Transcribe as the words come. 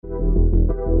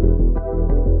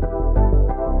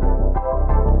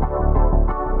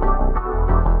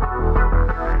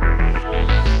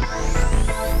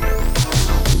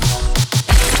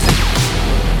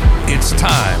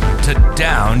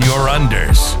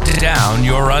unders, down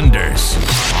your unders.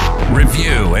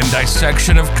 Review and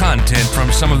dissection of content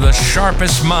from some of the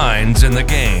sharpest minds in the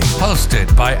game.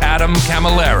 Hosted by Adam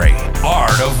Camilleri.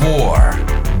 Art of War,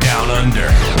 Down Under.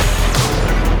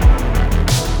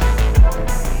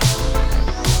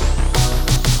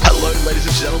 Hello, ladies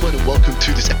and gentlemen, and welcome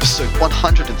to this episode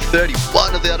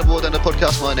 131 of the AOWdu Down Under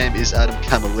podcast. My name is Adam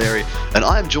Camilleri, and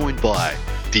I am joined by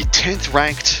the 10th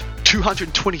ranked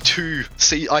 222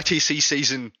 ITC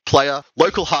season player,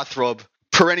 local heartthrob,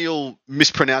 perennial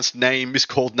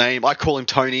miscalled name. I call him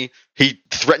Tony. He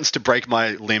threatens to break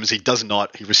my limbs. He does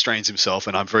not. He restrains himself,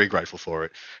 and I'm very grateful for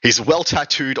it. He's well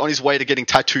tattooed, on his way to getting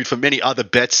tattooed for many other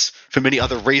bets, for many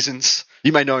other reasons.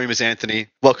 You may know him as Anthony.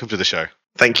 Welcome to the show.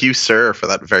 Thank you, sir, for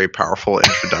that very powerful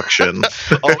introduction.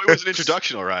 Oh, it was an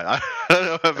introduction, all right. I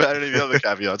don't know about any of the other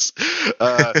caveats.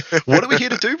 What are we here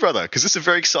to do, brother? Because it's a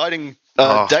very exciting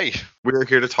day. We're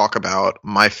here to talk about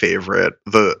my favorite,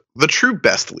 the true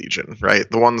best Legion, right?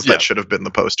 The ones that should have been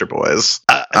the poster boys.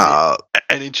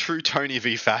 And in true Tony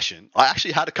V fashion, I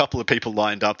actually had a couple of people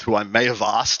lined up who I may have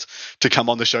asked to come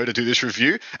on the show to do this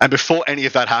review. And before any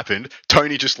of that happened,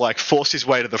 Tony just forced his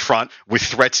way to the front with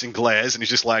threats and glares. And he's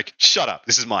just like, shut up,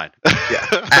 this is mine. Yeah,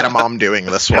 Adam, I'm doing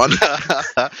this one.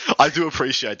 I do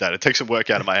appreciate that. It takes some work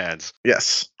out of my hands.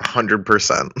 Yes,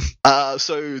 100%.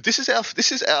 So this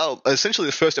is our essentially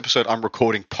the first episode I'm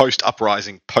recording post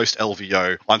Uprising, post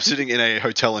LVO. I'm sitting in a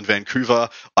hotel in Vancouver.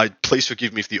 Please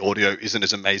forgive me if the audio isn't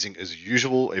as amazing as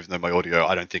usual, even though my audio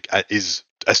I don't think is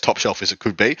as top shelf as it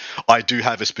could be. I do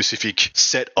have a specific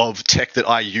set of tech that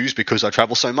I use because I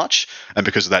travel so much, and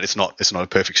because of that, it's not a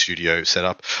perfect studio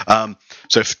setup.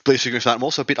 So please forgive me for that. I'm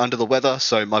also a bit under the weather,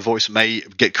 so my voice may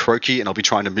get croaky, and I'll be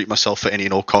trying to mute myself for any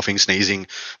and all coughing, sneezing,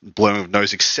 blowing of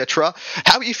nose, etc.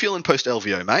 How are you feeling post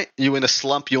LVO, mate? You in a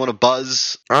slump? You on a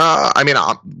buzz?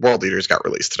 World Eaters got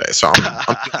released today, so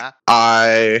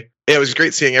it was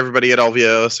great seeing everybody at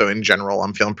LVO. So in general,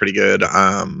 I'm feeling pretty good.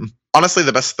 Honestly,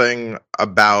 the best thing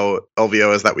about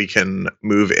LVO is that we can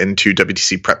move into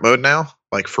WTC prep mode now,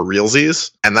 like for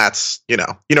realsies, and that's you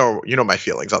know my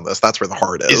feelings on this. That's where the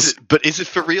heart is. Is it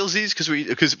for realsies?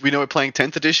 Because we know we're playing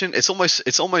 10th edition. It's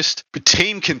almost the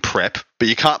team can prep, but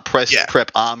you can't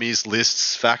prep armies,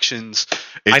 lists, factions.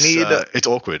 It's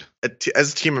awkward.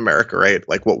 As Team America, right?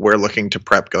 Like what we're looking to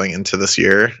prep going into this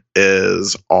year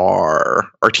is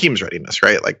our team's readiness,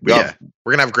 right? Like we're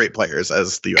gonna have great players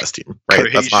as the US team, right?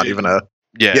 Cohesion. That's not even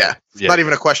not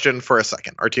even a question for a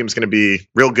second. Our team's going to be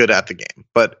real good at the game,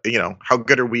 but how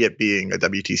good are we at being a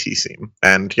WTC team?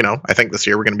 And I think this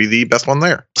year we're going to be the best one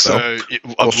there. So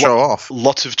we'll show off.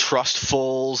 Lots of trust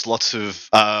falls, lots of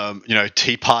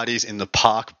tea parties in the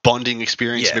park, bonding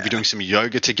experience, maybe doing some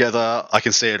yoga together. I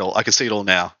can see it all. I can see it all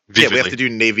now. Vividly. Yeah, we have to do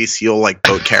Navy SEAL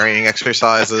boat carrying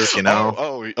exercises.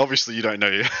 Oh, obviously you don't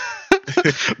know.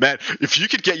 Man, if you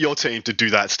could get your team to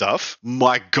do that stuff,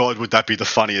 my God, would that be the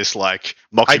funniest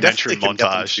mockumentary montage?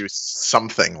 Get them to do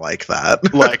something like that.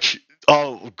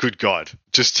 Oh, good God.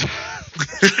 Just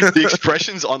the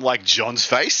expressions on John's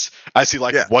face as he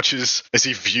watches, as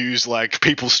he views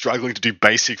people struggling to do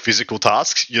basic physical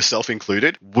tasks, yourself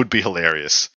included, would be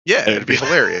hilarious. Yeah, it'd be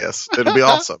hilarious. It'd be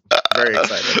awesome. Very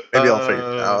excited. Maybe I'll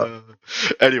figure it out.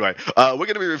 Anyway, we're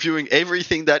going to be reviewing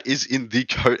everything that is in the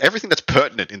code, everything that's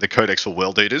pertinent in the Codex for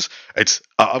World Eaters.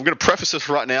 I'm going to preface this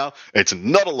right now. It's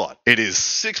not a lot. It is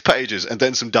 6 pages and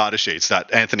then some data sheets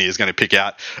that Anthony is going to pick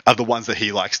out of the ones that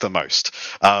he likes the most.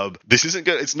 This isn't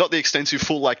good. It's not the extensive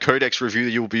full Codex review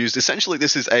that you will be used. Essentially,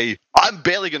 this is I'm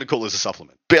barely going to call this a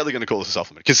supplement.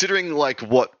 Considering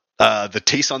what the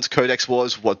T-Suns Codex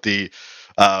was, what the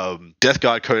Death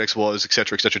Guard Codex was,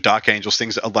 etc., Dark Angels,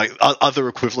 things other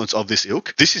equivalents of this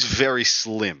ilk. This is very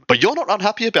slim, but you're not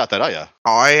unhappy about that, are you?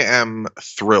 I am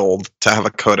thrilled to have a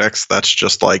codex that's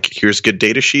just here's good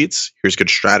data sheets, here's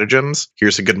good stratagems,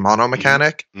 here's a good mono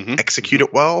mechanic, execute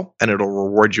it well, and it'll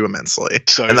reward you immensely.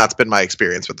 And that's been my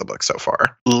experience with the book so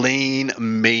far. Lean,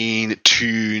 mean,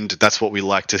 tuned. That's what we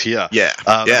like to hear. Yeah,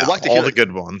 like to all the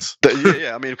good ones.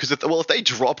 I mean, because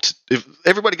if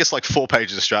everybody gets 4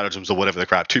 pages of stratagems or whatever the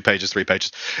crap, 2 pages, 3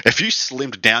 pages. If you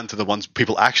slimmed down to the ones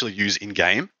people actually use in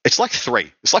game, it's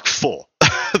 3. It's 4.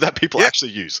 that people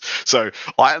actually use. So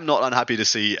I am not unhappy to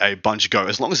see a bunch go,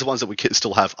 as long as the ones that we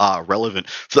still have are relevant.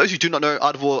 For those who do not know,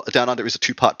 Art of War Down Under is a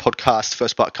 2-part podcast.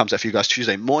 First part comes out for you guys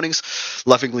Tuesday mornings,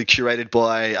 lovingly curated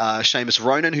by Seamus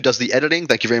Ronan, who does the editing.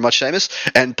 Thank you very much, Seamus.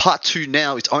 And part 2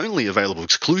 now is only available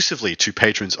exclusively to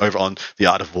patrons over on the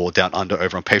Art of War Down Under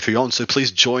over on Patreon. So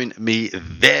please join me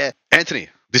there. Anthony,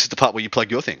 this is the part where you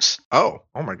plug your things. Oh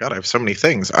my God, I have so many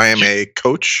things. I am a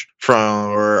coach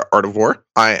from Art of War.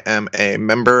 I am a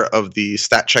member of the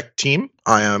Stat Check team.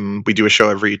 We do a show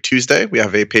every Tuesday. We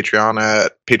have a Patreon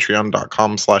at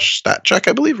patreon.com/statcheck,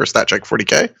 I believe, or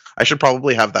statcheck40k. I should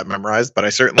probably have that memorized, but I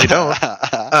certainly don't.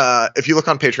 If you look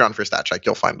on Patreon for Stat Check,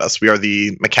 you'll find us. We are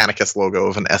the Mechanicus logo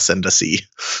of an S and a C.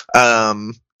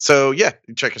 So yeah,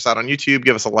 check us out on YouTube.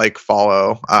 Give us a like,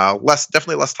 follow.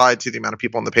 Definitely less tied to the amount of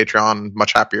people on the Patreon.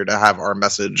 Much happier to have our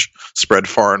message spread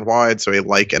far and wide. So a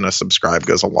like and a subscribe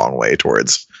goes a long way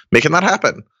towards making that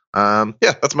happen.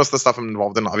 Yeah, that's most of the stuff I'm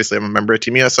involved in. Obviously, I'm a member of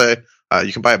Team USA.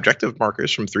 You can buy objective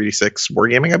markers from 3D6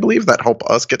 Wargaming, I believe, that help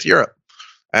us get to Europe.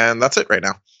 And that's it right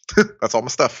now. That's all my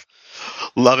stuff.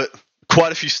 Love it.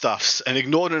 Quite a few stuffs, an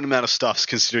inordinate amount of stuffs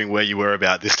considering where you were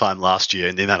about this time last year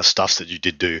and the amount of stuffs that you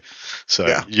did do. So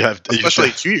yeah.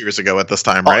 Especially 2 years ago at this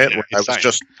time, right? Yeah, where I was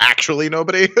just actually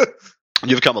nobody.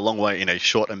 You've come a long way in a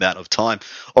short amount of time.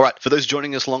 All right, for those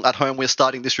joining us along at home, we're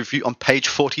starting this review on page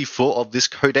 44 of this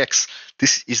codex.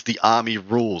 This is the army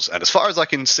rules, and as far as I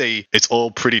can see, it's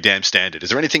all pretty damn standard. Is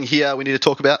there anything here we need to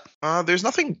talk about? There's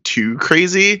nothing too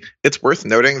crazy. It's worth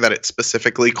noting that it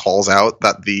specifically calls out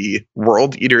that the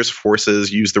World Eaters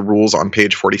forces use the rules on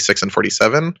page 46 and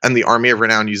 47, and the Army of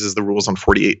Renown uses the rules on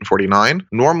 48 and 49.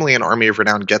 Normally, an Army of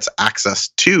Renown gets access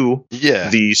to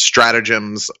the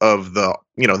stratagems of the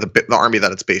army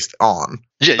that it's based on.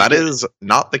 Yeah, that is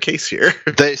not the case here.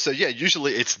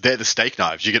 Usually they're the steak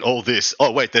knives. You get all this.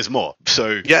 Oh, wait, there's more.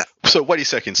 So wait a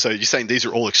second. So you're saying these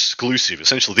are all exclusive.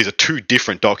 Essentially, these are two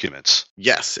different documents.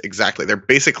 Yes, exactly. They're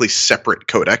basically separate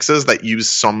codexes that use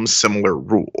some similar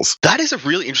rules. That is a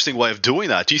really interesting way of doing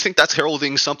that. Do you think that's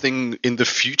heralding something in the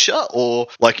future? Or,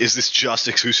 is this just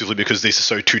exclusively because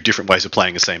these are two different ways of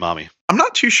playing the same army? I'm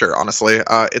not too sure, honestly.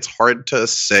 It's hard to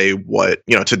say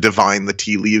to divine the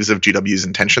tea leaves of GW's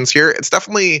intentions here. It's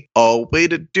definitely a way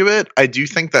to do it. I do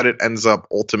think that it ends up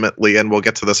ultimately, and we'll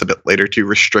get to this a bit later, to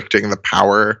restricting the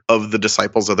power of the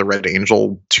Disciples of the Red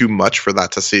Angel too much for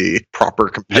that to see proper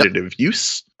competitive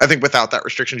use. I think without that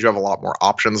restriction, you have a lot more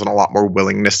options and a lot more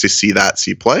willingness to see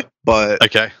play. But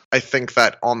I think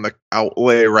that on the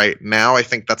outlay right now, I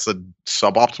think that's a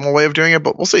suboptimal way of doing it,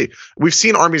 but we'll see. We've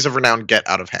seen armies of renown get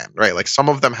out of hand, right? Some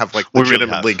of them have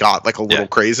legitimately got a little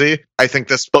crazy. I think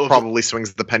this probably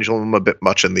swings the pendulum a bit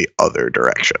much in the other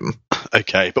direction.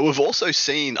 Okay, but we've also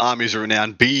seen armies of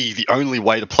renown be the only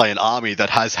way to play an army that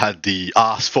has had the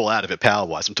arse fall out of it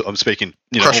power-wise. I'm speaking,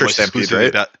 Crusher Stampede, right?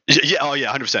 About,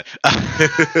 100%.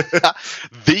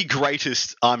 The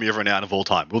greatest army of renown of all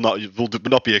time will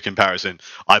not be a comparison,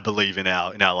 I believe, in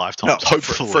our lifetimes. No,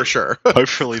 hopefully, for sure.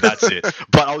 Hopefully that's it.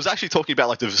 But I was actually talking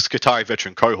about the Skitarii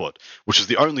veteran cohort, which is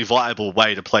the only viable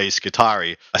way to play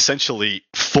Skitarii. Essentially,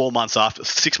 6 months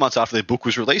after their book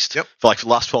was released, for the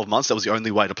last 12 months, that was the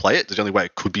only way to play it. The only way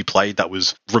it could be played that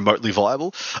was remotely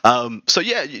viable.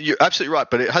 You're absolutely right.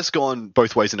 But it has gone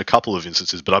both ways in a couple of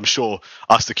instances. But I'm sure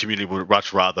us, the community, would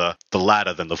much rather the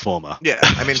latter than the former. Yeah,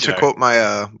 I mean, to quote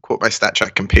my stat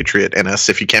check compatriot Ennis,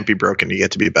 if you can't be broken, you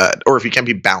get to be bad. Or if you can't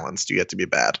be balanced, you get to be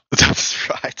bad. That's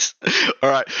right.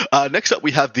 All right. Next up,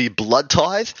 we have the Blood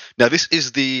Tithe. Now, this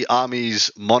is the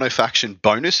army's monofaction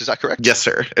bonus. Is that correct? Yes,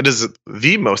 sir. It is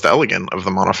the most elegant of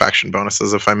the monofaction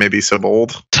bonuses, if I may be so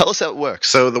bold. Tell us how it works.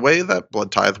 So the way that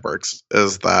Blood Tithe works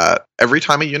is that every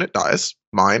time a unit dies,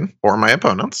 mine or my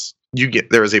opponent's,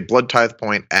 there is a Blood Tithe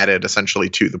point added essentially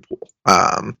to the pool.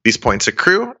 These points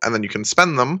accrue, and then you can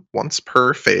spend them once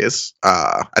per phase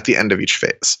at the end of each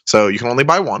phase. So you can only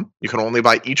buy one. You can only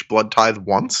buy each Blood Tithe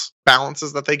once.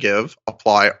 Balances that they give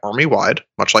apply army-wide,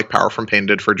 much like Power from Pain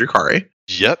did for Drukhari.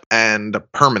 Yep. And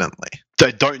permanently.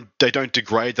 They don't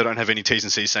degrade. They don't have any T's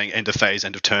and C's saying end of phase,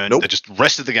 end of turn. Nope. They're just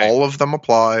rest of the game. All of them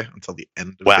apply until the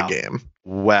end of the game.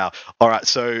 Wow. All right.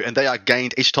 So, and they are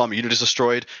gained each time a unit is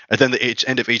destroyed, and then at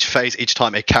end of each phase, each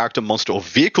time a character, monster, or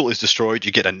vehicle is destroyed,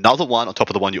 you get another one on top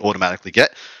of the one you automatically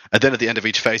get. And then at the end of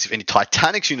each phase, if any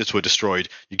Titanics units were destroyed,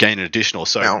 you gain an additional.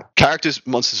 So characters,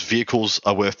 monsters, vehicles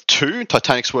are worth 2.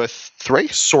 Titanics worth 3?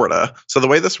 Sorta. So the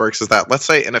way this works is that, let's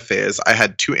say in a phase, I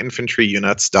had 2 infantry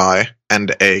units die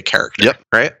and a character,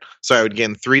 right? So I would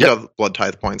gain 3 Blood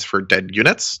Tithe points for dead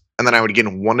units, and then I would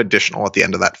gain 1 additional at the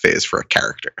end of that phase for a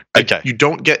character. Okay. You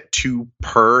don't get 2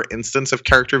 per instance of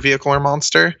character, vehicle, or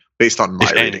monster based on my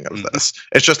reading of this.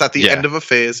 It's just at the end of a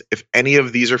phase, if any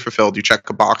of these are fulfilled, you check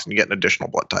a box and you get an additional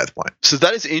Blood Tithe point. So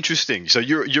that is interesting. So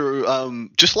you're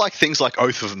just like things like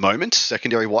Oath of Moment,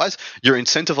 secondary wise, you're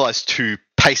incentivized to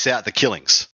pace out the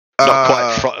killings.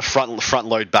 Not quite front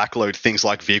load, back load, things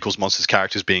like vehicles, monsters,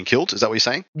 characters being killed. Is that what you're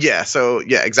saying? Yeah. So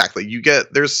yeah, exactly.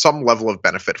 There's some level of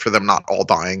benefit for them not all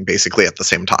dying basically at the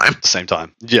same time.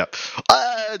 Yeah.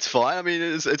 Yeah, it's fine. I mean,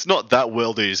 it's not that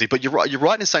world easy, but you're right. You're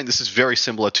right in saying this is very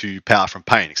similar to Power from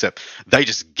Pain, except they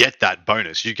just get that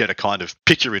bonus. You get a kind of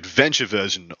pick your adventure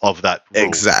version of that rule.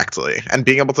 Exactly. And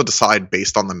being able to decide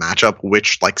based on the matchup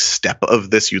which like step of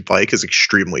this you'd like is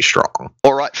extremely strong.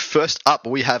 All right, first up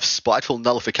we have Spiteful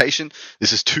Nullification.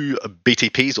 This is 2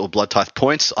 BTPs or blood type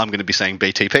points. I'm going to be saying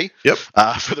BTP. Yep.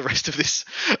 For the rest of this,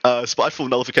 Spiteful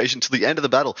Nullification to the end of the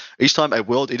battle. Each time a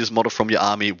World Eaters model from your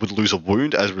army would lose a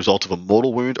wound as a result of a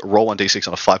mortal wound, roll 1d6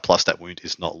 on a 5+, that wound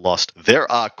is not lost.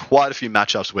 There are quite a few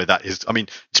matchups where that is, I mean,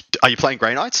 are you playing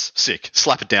Grey Knights? Sick.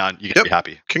 Slap it down. You're going to be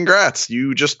happy. Congrats.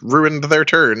 You just ruined their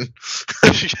turn.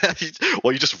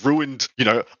 Well, you just ruined,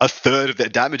 a third of their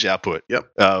damage output. Yep.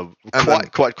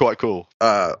 Quite cool.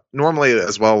 Normally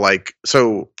as well, like,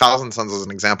 so Thousand Suns as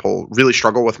an example, really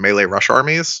struggle with melee rush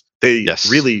armies. They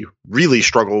really, really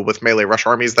struggle with melee rush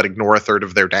armies that ignore a third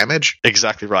of their damage.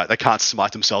 Exactly right. They can't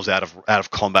smite themselves out of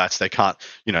combats. They can't,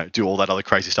 do all that other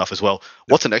crazy stuff as well.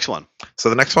 What's the next one? So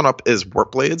the next one up is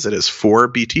Warp Blades. It is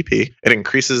 4 BTP. It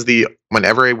increases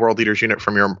whenever a World Eaters unit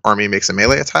from your army makes a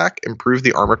melee attack, improve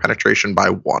the armor penetration by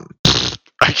 1.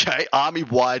 Okay, army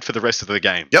wide for the rest of the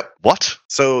game. Yep. What?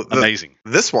 So amazing.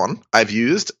 This one I've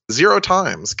used 0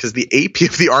 times because the AP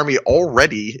of the army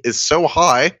already is so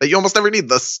high that you almost never need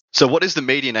this. So what is the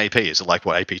median AP? Is it like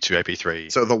what, AP2,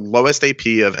 AP3? So the lowest AP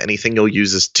of anything you'll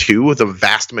use is 2. The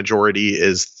vast majority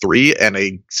is 3, and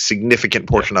a significant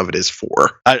portion of it is 4.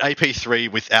 At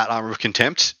AP3 without Armor of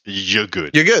Contempt, you're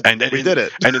good. You're good. And we did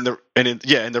it. And in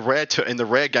the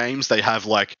rare games they have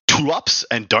like 2-ups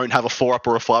and don't have a 4-up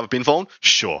or a 5-up involved.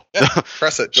 Sure. Yeah,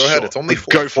 press it. Go ahead. It's only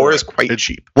 4. Go for 4 it. Is quite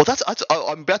cheap. Well,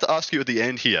 I'm about to ask you at the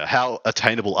end here, how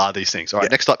attainable are these things? All right,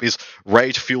 Next up is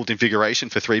Rage Fueled Invigoration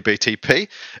for 3 BTP.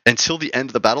 Until the end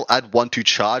of the battle, add 1 to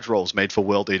charge rolls made for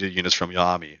World Eater units from your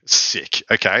army. Sick.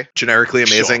 Okay. Generically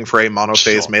amazing for a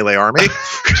monophase melee army.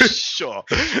 Sure.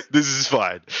 This is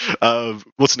fine.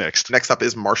 What's next? Next up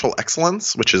is Martial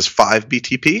Excellence, which is 5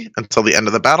 BTP. Until the end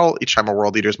of the battle, each time a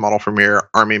World Eaters model from your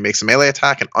army makes a melee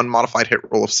attack, an unmodified hit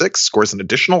roll of 6 scores an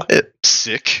additional hit.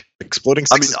 Sick. Exploding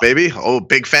sixes, baby. Oh,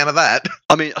 big fan of that.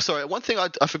 I mean, sorry, one thing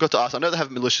I forgot to ask. I know they have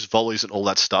malicious volleys and all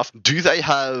that stuff. Do they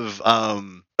have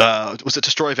was it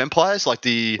Destroy of Empires, like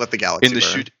the Let the Galaxy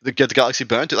burn. The Galaxy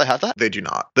Burn? Do they have that? They do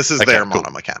not. This is their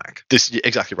mono mechanic.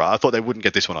 Exactly right. I thought they wouldn't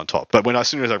get this one on top, but as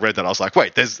soon as I read that, I was like,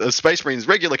 wait, there's Space Marines,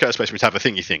 regular Chaos Space Marines have a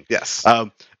thingy thing. Yes.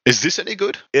 Is this any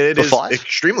good? It is 5?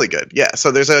 Extremely good. Yeah.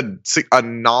 So there's a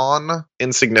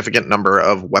non-insignificant number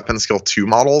of weapon skill 2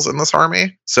 models in this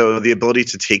army. So the ability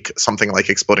to take something like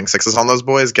Exploding Sixes on those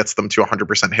boys gets them to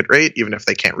 100% hit rate, even if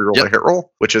they can't reroll their hit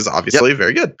roll, which is obviously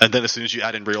very good. And then as soon as you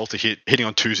add in reroll to hitting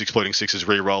on 2s, Exploding Sixes,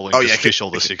 rerolling, fish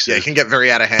all the 6s. Yeah, it can get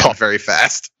very out of hand very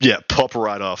fast. Yeah, pop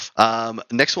right off.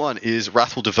 Next one is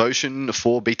Wrathful Devotion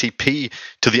for BTP.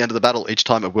 To the end of the battle, each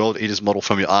time a World Eaters model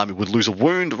from your army would lose a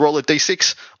wound, roll a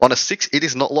d6. On a 6, it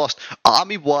is not lost.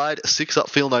 Army-wide, 6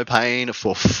 up, feel no pain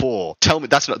for 4. Tell me,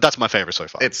 that's my favorite so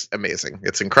far. It's amazing.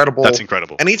 It's incredible. That's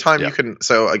incredible. Anytime you can,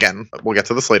 so again, we'll get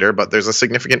to this later, but there's a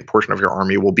significant portion of your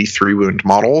army will be 3 wound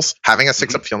models. Having a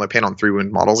 6 up, feel no pain on 3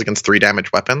 wound models against 3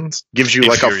 damage weapons gives you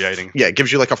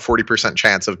gives you like a 40%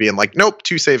 chance of being like, nope,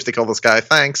 2 saves to kill this guy,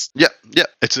 thanks. Yeah.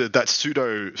 It's that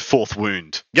pseudo 4th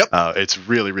wound. Yep. It's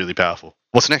really, really powerful.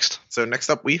 What's next? So next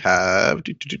up we have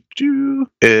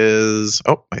is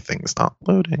my thing's not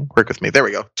loading. Work with me. There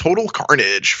we go. Total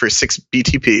Carnage for 6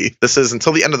 BTP. This is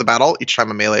until the end of the battle. Each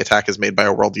time a melee attack is made by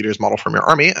a World Eaters model from your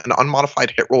army, an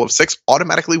unmodified hit roll of 6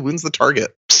 automatically wounds the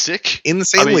target. Sick.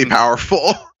 Insanely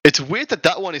powerful. It's weird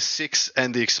that one is 6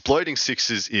 and the Exploding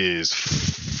Sixes is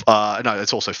no,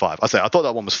 it's also 5. I thought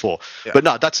that one was 4, but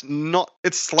no, that's not.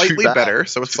 It's slightly better,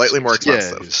 so it's slightly more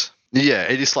expensive. Yeah,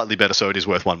 it is slightly better, so it is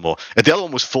worth 1 more. If the other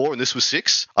one was 4 and this was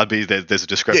 6, I'd be there's a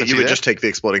discrepancy. Yeah, you would just take the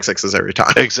Exploding Sixes every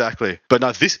time. Exactly. But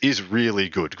no, this is really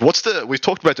good. We've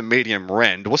talked about the medium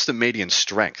rend. What's the median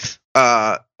strength?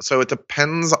 So it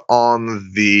depends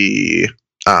on the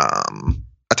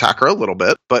attacker a little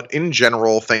bit, but in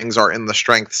general, things are in the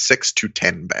strength 6 to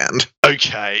 10 band.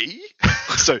 Okay.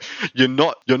 So you're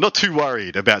not too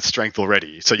worried about strength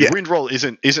already. So your wound roll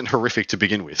isn't horrific to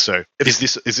begin with. So is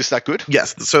this that good?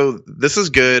 Yes. So this is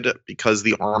good because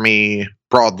the army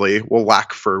broadly will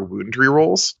lack for wound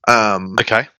rerolls.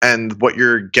 Okay. And what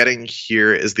you're getting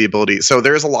here is the ability. So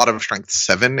there's a lot of strength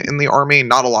 7 in the army.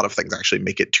 Not a lot of things actually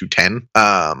make it to 10.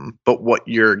 But what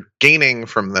you're gaining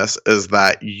from this is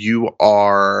that you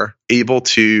are able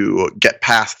to get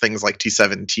past things like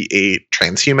T7, T8,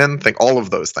 transhuman, all of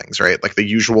those things, right? Like the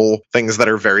usual things that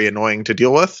are very annoying to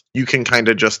deal with. You can kind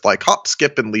of just like hop,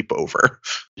 skip, and leap over.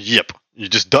 Yep. You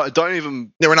just don't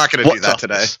even. Yeah, we're not going to do What's that up?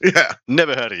 today. Yeah.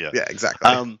 Never heard of you. Yeah,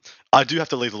 exactly. I do have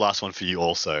to leave the last one for you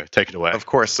also. Take it away. Of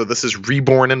course. So this is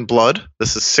Reborn in Blood.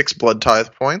 This is 6 blood tithe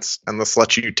points, and this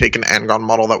lets you take an Angon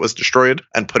model that was destroyed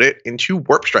and put it into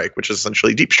Warp Strike, which is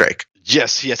essentially Deep Strike.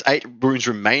 Yes, he has 8 runes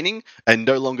remaining and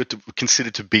no longer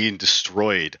considered to be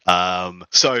destroyed.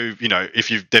 So,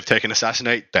 if they've taken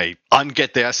Assassinate, they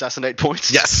unget their Assassinate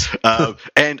points. Yes.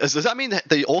 And does that mean that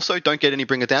they also don't get any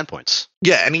Bring It Down points?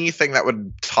 Yeah, anything that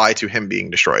would tie to him being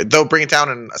destroyed. Though Bring It Down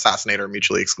and Assassinate are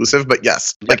mutually exclusive, but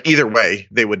yes, like either way,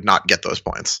 they would not get those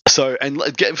points. So, and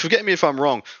forget me if I'm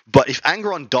wrong, but if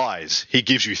Angron dies, he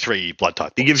gives you 3 blood type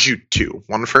points. He gives you 2.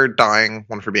 One for dying,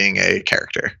 one for being a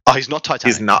character. Oh, he's not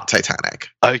Titanic. He's not Titanic.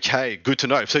 Okay, good to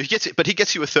know. So he gets it, but he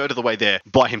gets you a third of the way there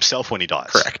by himself when he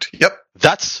dies. Correct. Yep.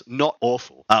 That's not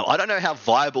awful. I don't know how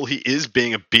viable he is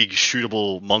being a big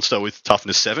shootable monster with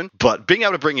toughness 7, but being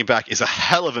able to bring him back is a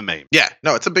hell of a meme. Yeah,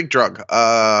 no, it's a big drug.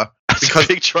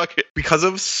 Because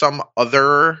of some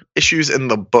other issues in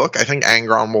the book, I think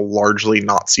Angron will largely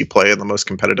not see play in the most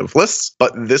competitive lists,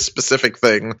 but this specific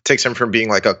thing takes him from being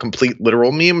like a complete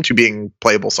literal meme to being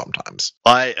playable sometimes.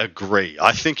 I agree.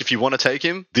 I think if you want to take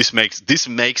him, this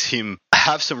makes him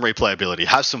have some replayability,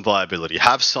 have some viability,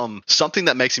 have something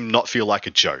that makes him not feel like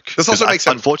a joke. This also makes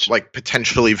him like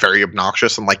potentially very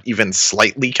obnoxious in like even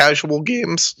slightly casual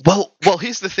games. Well,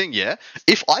 here's the thing, yeah.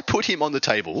 If I put him on the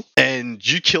table and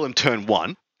you kill him turn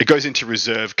 1, it goes into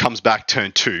reserve, comes back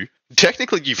turn 2,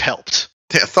 technically you've helped.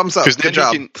 Yeah, thumbs up. Good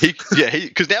job.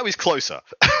 Because now he's closer.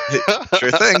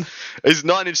 Sure thing. He's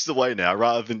 9 inches away now,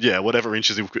 rather than whatever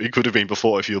inches it could have been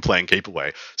before if you were playing keep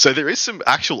away. So there is some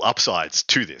actual upsides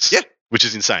to this. Yeah. Which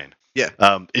is insane. Yeah.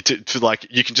 You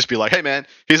can just be like, hey man,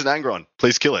 here's an Angron,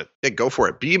 please kill it. Yeah, go for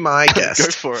it. Be my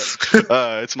guest. Go for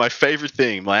it. It's my favorite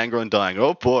thing, my Angron dying.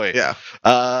 Oh boy. Yeah.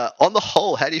 On the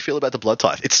whole, how do you feel about the blood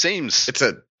tithe? It seems it's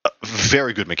a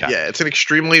very good mechanic. Yeah, it's an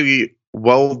extremely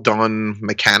well done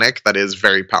mechanic that is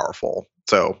very powerful.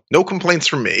 So no complaints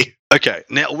from me. Okay,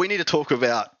 now we need to talk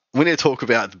about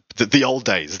the old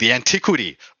days, the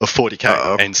antiquity of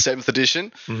 40k and 7th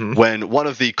edition, when one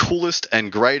of the coolest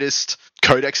and greatest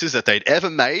codexes that they'd ever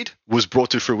made was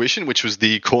brought to fruition, which was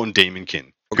the Khorne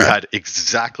Demonkin, who had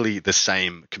exactly the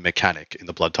same mechanic in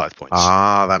the blood tithe points.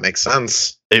 Ah, that makes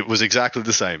sense. It was exactly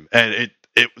the same, and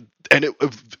it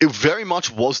very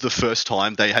much was the first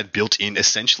time they had built in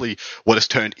essentially what has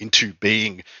turned into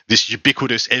being this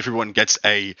ubiquitous, everyone gets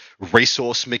a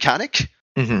resource mechanic.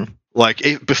 Mm-hmm. Like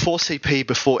before CP,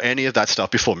 before any of that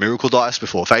stuff, before Miracle Dice,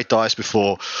 before Fate Dice,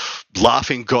 before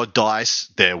Laughing God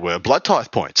Dice, there were blood tithe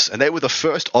points, and they were the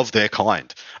first of their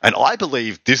kind. And I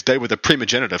believe they were the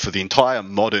primogenitor for the entire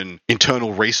modern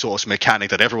internal resource mechanic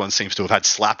that everyone seems to have had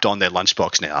slapped on their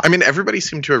lunchbox now. I mean, everybody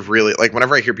seemed to have really, like,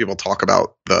 whenever I hear people talk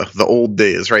about the old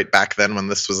days, right, back then when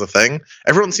this was a thing,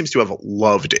 everyone seems to have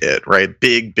loved it, right?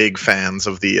 Big fans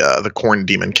of the Khorne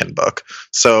Demonkin book.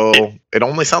 So it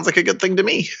only sounds like a good thing to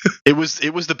me. It was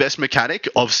the best mechanic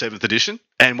of 7th edition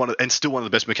and still one of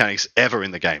the best mechanics ever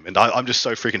in the game. And I'm just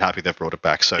so freaking happy they've brought it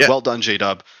back. So well done,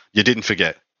 G-Dub. You didn't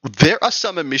forget. There are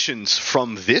some omissions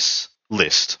from this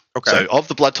list. Okay. So of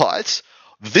the blood tithes,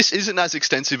 this isn't as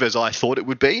extensive as I thought it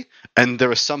would be, and there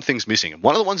are some things missing. And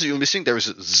one of the ones that you're missing, there is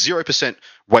 0%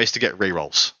 ways to get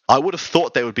rerolls. I would have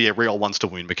thought there would be a reroll once to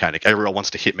wound mechanic, a reroll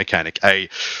once to hit mechanic, a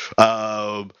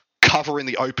cover in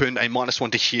the open, a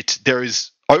 -1 to hit. There is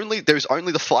only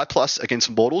the 5+ against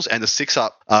mortals and the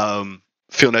 6-up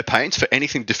feel no pains for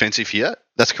anything defensive here.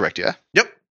 That's correct, yeah?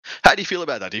 Yep. How do you feel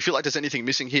about that? Do you feel like there's anything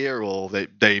missing here, or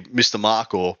they missed the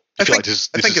mark, or I think it's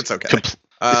okay. You think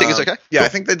it's okay? Yeah, Cool. I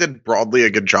think they did broadly a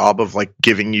good job of like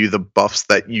giving you the buffs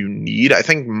that you need. I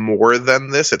think more than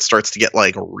this, it starts to get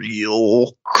like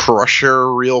real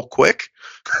crusher real quick.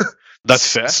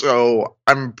 That's fair. So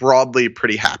I'm broadly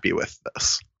pretty happy with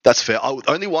this. That's fair.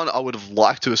 Only one I would have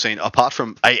liked to have seen, apart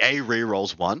from AA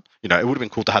rerolls one, it would have been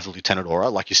cool to have the Lieutenant Aura,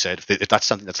 like you said, if that's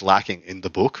something that's lacking in the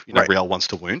book, right. reroll once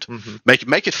to wound. Mm-hmm.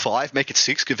 Make it 5, make it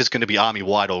 6, if it's going to be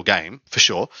army-wide all game, for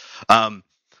sure.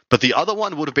 But the other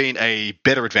one would have been a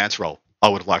better advance roll, I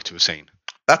would have liked to have seen.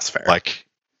 That's fair. Like,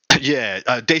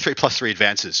 D3 +3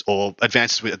 advances, or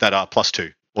advances that are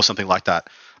 +2, or something like that.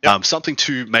 Yep. Something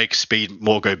to make speed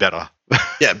more go better.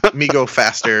 Yeah, me go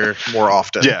faster more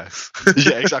often. Yeah,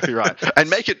 exactly right. And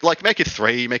make it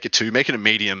 3, make it 2, make it a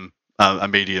medium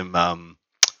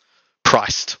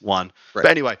priced one. Right.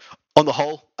 But anyway, on the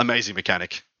whole, amazing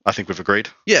mechanic. I think we've agreed.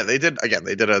 Yeah, they did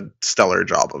a stellar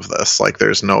job of this. Like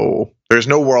there's no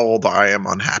world I am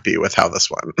unhappy with how this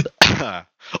went.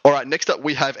 All right, next up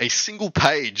we have a single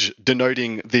page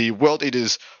denoting the World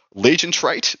Eaters Legion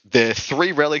trait, their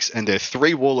 3 relics and their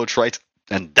 3 warlord traits.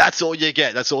 And that's all you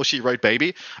get. That's all she wrote,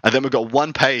 baby. And then we've got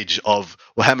 1 page of,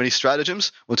 well, how many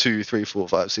stratagems? 1, 2, 3, 4,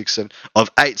 5, 6, 7, of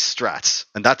 8 strats.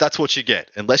 And that's what you get.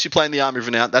 Unless you're playing the Army of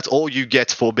Renown, that's all you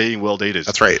get for being World Eaters.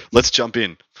 That's right. Let's jump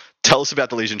in. Tell us about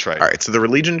the Legion trait. All right, so the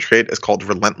Legion trait is called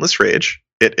Relentless Rage.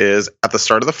 It is at the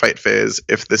start of the fight phase,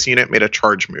 if this unit made a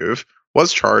charge move,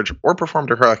 was charged, or performed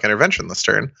a heroic intervention this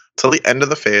turn, till the end of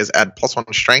the phase, add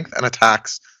 +1 strength and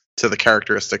attacks to the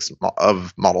characteristics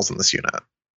of models in this unit.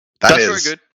 That's very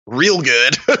good. Real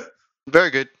good. Very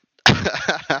good.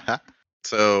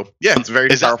 So, yeah, it's very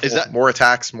powerful. More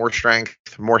attacks, more strength,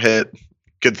 more hit.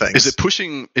 Good things. Is it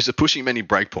pushing many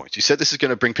breakpoints? You said this is going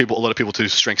to bring a lot of people to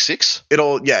strength 6?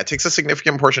 It takes a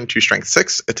significant portion to strength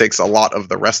 6. It takes a lot of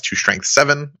the rest to strength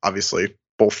 7. Obviously,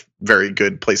 both very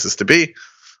good places to be.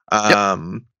 Yeah,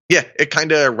 it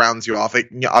kind of rounds you off.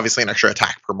 Obviously, an extra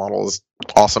attack per model is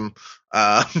awesome.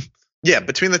 Yeah,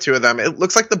 between the two of them, it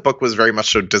looks like the book was very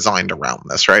much so designed around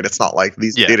this, right? It's not like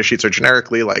these data sheets are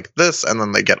generically like this, and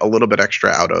then they get a little bit extra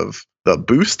out of the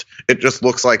boost. It just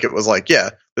looks like it was like,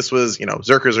 this was,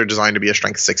 Zerkers are designed to be a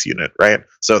strength 6 unit, right?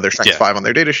 So they're strength 5 on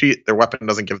their data sheet, their weapon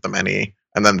doesn't give them any,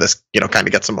 and then this, kind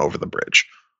of gets them over the bridge.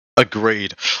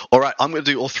 Agreed. All right, I'm going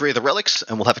to do all 3 of the relics,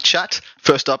 and we'll have a chat.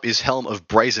 First up is Helm of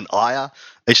Brazen Ire.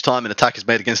 Each time an attack is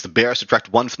made against the bearer,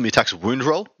 subtract 1 from the attack's wound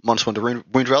roll. -1 to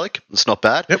wound relic. It's not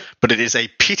bad. Yep. But it is a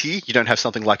pity you don't have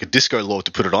something like a Disco Lord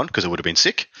to put it on, because it would have been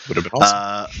sick. Would have been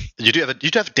awesome. You do have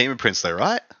a Demon Prince though,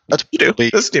 right? You do.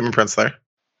 There's a Demon Prince there.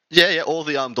 Yeah, or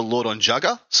the Lord on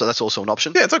Jugger, so that's also an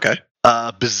option. Yeah, it's okay.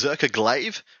 Berserker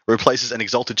Glaive replaces an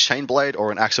Exalted Chainblade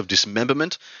or an Axe of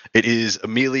Dismemberment. It is a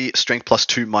melee strength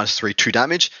 +2, -3, 2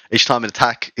 damage. Each time an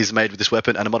attack is made with this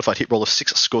weapon and a modified hit roll of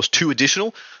 6 scores 2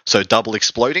 additional, so double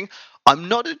exploding. I'm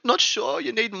not sure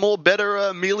you need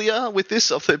better melee with this.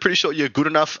 I'm pretty sure you're good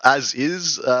enough as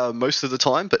is most of the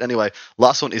time. But anyway,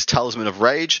 last one is Talisman of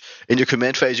Rage. In your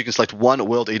command phase, you can select 1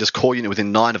 World Eaters core unit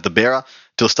within 9 of the bearer.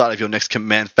 Till the start of your next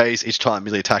command phase, each time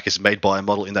melee attack is made by a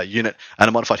model in that unit and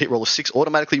a modified hit roll of 6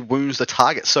 automatically wounds the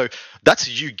target. So that's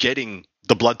you getting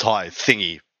the Blood Tithe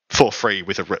thingy for free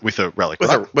with a relic.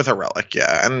 With a relic,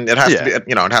 yeah. And it has to be,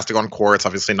 it has to go on core. It's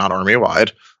obviously not army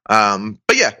wide.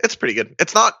 But yeah, it's pretty good.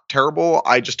 It's not terrible.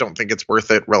 I just don't think it's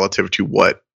worth it relative to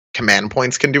what command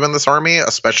points can do in this army,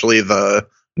 especially the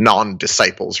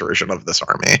non-disciples version of this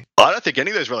army. I don't think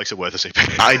any of those relics are worth a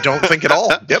CP. I don't think at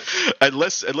all. Yep.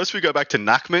 Unless we go back to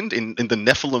Nachmund in the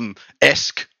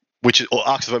Nephilim-esque, or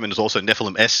Arcs of Omen is also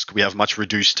Nephilim-esque. We have much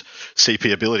reduced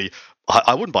CP ability.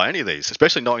 I wouldn't buy any of these,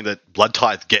 especially knowing that Blood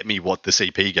Tithe get me what the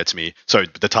CP gets me. So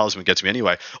the Talisman gets me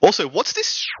anyway. Also, what's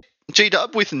this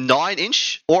G-dub with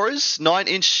 9-inch auras,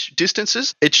 9-inch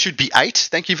distances? It should be 8.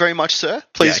 Thank you very much, sir.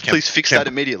 Please fix that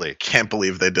immediately. Can't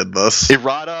believe they did this.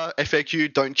 Errata,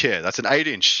 FAQ, don't care. That's an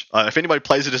 8-inch. If anybody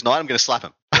plays it as 9, I'm going to slap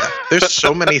him. There's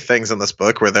so many things in this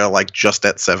book where they're like just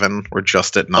at 7 or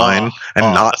just at 9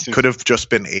 could have just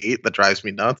been 8. That drives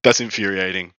me nuts. That's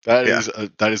infuriating. That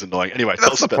is annoying. Anyway,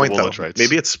 that's the point though. Traits.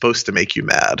 Maybe it's supposed to make you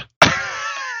mad.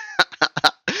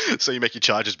 So you make your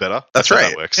charges better. That's right.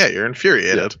 That works. Yeah, you're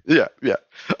infuriated. Yeah.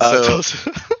 So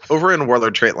over in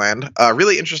Warlord Trait Land,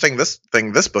 really interesting this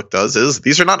book does is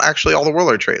these are not actually all the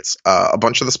Warlord traits. A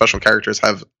bunch of the special characters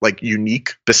have like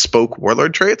unique bespoke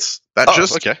Warlord traits that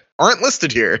aren't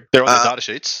listed here. They're on the data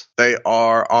sheets. They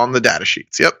are on the data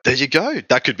sheets. Yep. There you go.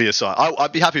 That could be a sign.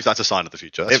 I'd be happy if that's a sign of the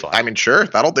future. That's fine. I mean, sure,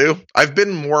 that'll do. I've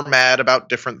been more mad about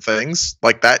different things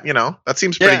like that. That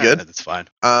seems pretty good. That's fine.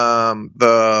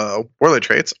 The Warlord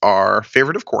traits are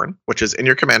Favorite of Khorne, which is in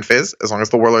your command phase as long as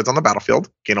the Warlord's on the battlefield.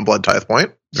 Gain a Blood Tithe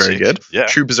point. Very good. Yeah.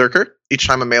 True Berserker. Each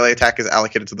time a melee attack is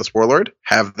allocated to this Warlord,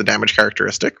 have the damage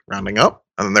characteristic, rounding up.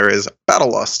 And then there is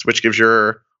Battle Lust, which gives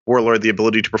your Warlord the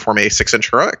ability to perform a 6-inch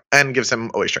heroic and gives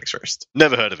him always strength first.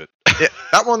 Never heard of it. Yeah,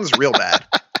 that one's real bad.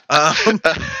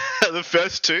 The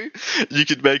first 2 you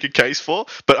could make a case for,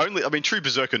 but only, True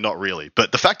Berserker, not really.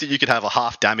 But the fact that you could have a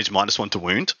half damage -1 to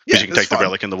wound, because you can take the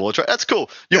relic and the Warlord trait, that's cool.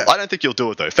 I don't think you'll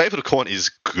do it though. Favorite of Khorne is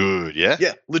good, yeah?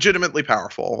 Yeah, legitimately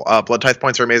powerful. Blood Tithe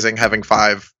points are amazing. Having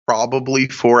 5, probably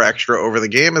 4 extra over the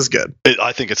game is good.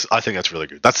 I think that's really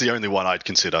good. That's the only one I'd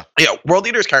consider. Yeah, World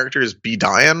Eaters characters be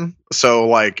dying,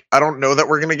 so I don't know that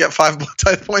we're gonna get 5 Blood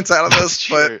Tithe points out of this.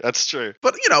 That's true.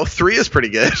 But 3 is pretty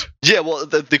good. Yeah, well,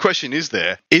 the question is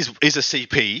is a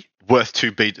CP worth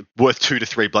 2 to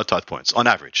 3 Blood Tithe points on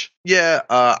average? Yeah,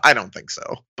 I don't think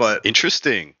so. But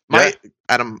interesting.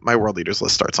 My World Eaters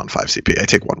list starts on 5 CP. I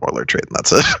take 1 Warlord trait and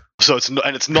that's it. So it's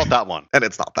not that one. And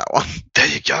it's not that one. There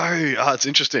you go. It's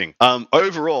interesting.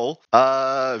 Overall,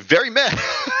 very meh.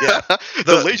 Yeah.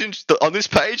 The Legion on this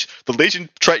page, the Legion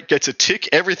trait gets a tick.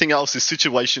 Everything else is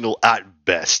situational at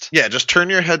best. Yeah, just turn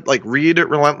your head, like read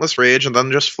Relentless Rage and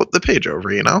then just flip the page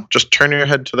over, Just turn your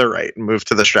head to the right and move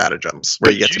to the stratagems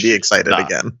where you get to be excited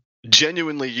again.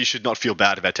 Genuinely, you should not feel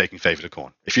bad about taking Favor to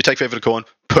Khorne. If you take Favor to Khorne,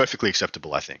 perfectly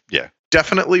acceptable, I think. Yeah.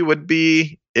 Definitely would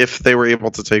be if they were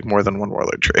able to take more than one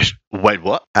Warlord trait. Wait,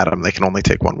 what? Adam, they can only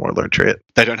take one Warlord trait.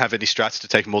 They don't have any strats to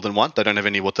take more than one? They don't have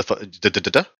any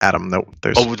Adam, no.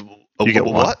 There's. You get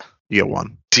one. What? You get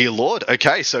one. Dear Lord.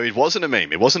 Okay, so it wasn't a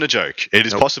meme. It wasn't a joke. It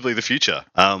is possibly the future.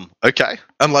 Okay.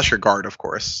 Unless you're guard, of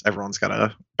course. Everyone's got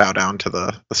to bow down to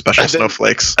the special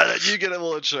snowflakes. And then you get a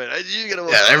Warlord trait.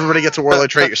 Everybody gets a Warlord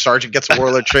trait. Your sergeant gets a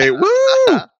Warlord trait.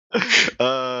 Woo!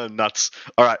 Nuts.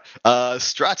 All right.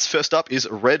 Strats first up is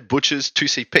Red Butcher's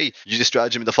 2CP. Use this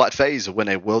stratagem in the fight phase. When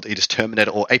a World Eaters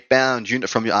Terminator or 8-bound unit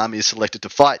from your army is selected to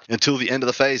fight, until the end of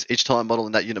the phase, each time a model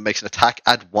in that unit makes an attack,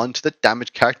 add 1 to the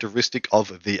damage characteristic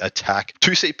of the attack.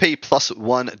 2CP plus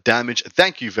 1 damage.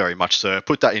 Thank you very much, sir.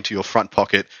 Put that into your front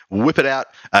pocket. Whip it out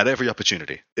at every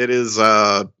opportunity. It is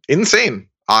insane.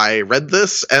 I read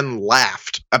this and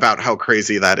laughed about how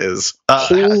crazy that is.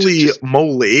 Holy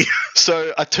moly.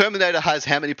 So a Terminator has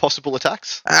how many possible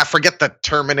attacks? Forget the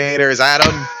Terminators,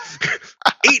 Adam.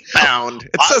 8-bound.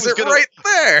 It says it right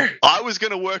there. I was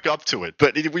going to work up to it,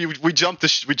 but we jumped the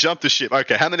ship.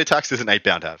 Okay, how many attacks does an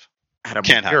 8-bound have? Adam,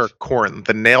 you're a Khorne.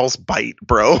 The nails bite,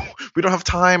 bro. We don't have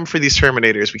time for these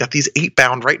Terminators. We got these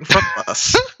 8-bound right in front of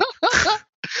us.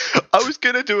 I was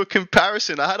going to do a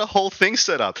comparison. I had a whole thing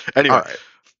set up. Anyway. All right.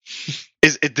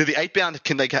 Do the 8-bound,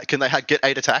 can they get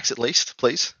 8 attacks at least,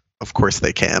 please? Of course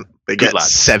they can't. They get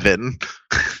 7.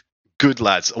 Good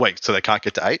lads. Wait, so they can't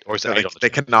get to 8? Or is it 8 on the They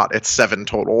cannot. It's 7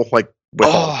 total, with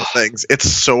all the things. It's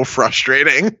so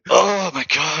frustrating. Oh my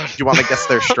god. You want to guess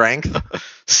their strength?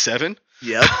 7?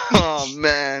 Yep. Oh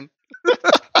man.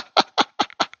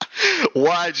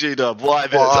 Why, G-Dub? Why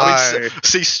this? Why? I mean,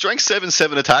 see, strength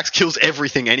 7 attacks kills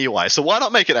everything anyway, so why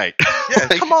not make it 8? Yeah,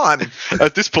 come on.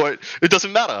 At this point, it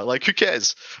doesn't matter. Who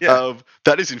cares? Yeah.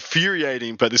 That is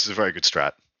infuriating, but this is a very good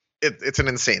strat. It's an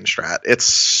insane strat. It's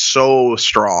so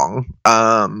strong.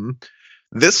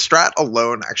 This strat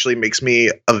alone actually makes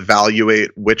me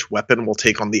evaluate which weapon will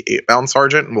take on the 8-bound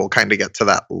sergeant, and we'll kind of get to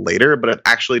that later, but it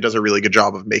actually does a really good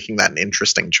job of making that an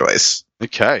interesting choice.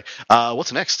 Okay.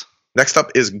 What's next? Next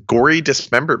up is Gory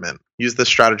Dismemberment. Use this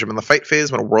stratagem in the fight phase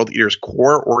when a World Eater's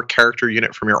core or character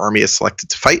unit from your army is selected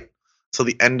to fight. Until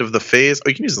the end of the phase... Oh,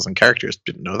 you can use this on characters.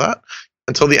 Didn't know that.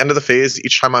 Until the end of the phase,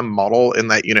 each time a model in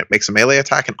that unit makes a melee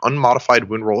attack, an unmodified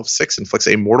wound roll of 6 inflicts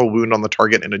a mortal wound on the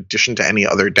target in addition to any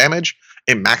other damage.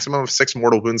 A maximum of 6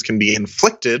 mortal wounds can be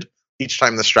inflicted each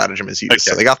time the stratagem is used. Okay.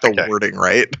 So they got the wording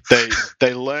right.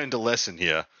 They learned a lesson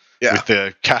here. Yeah. With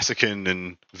the Kassakin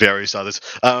and various others.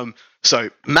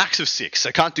 So max of 6.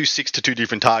 I can't do 6 to 2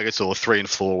 different targets or 3 and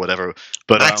 4, whatever.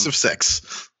 But max of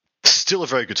 6. Still a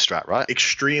very good strat, right?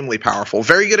 Extremely powerful.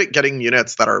 Very good at getting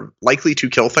units that are likely to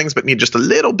kill things, but need just a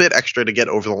little bit extra to get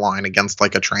over the line against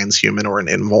like a transhuman or an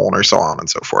invuln or so on and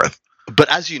so forth.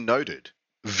 But as you noted,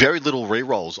 very little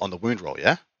rerolls on the wound roll,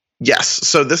 yeah? Yes.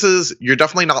 So you're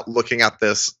definitely not looking at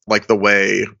this like the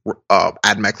way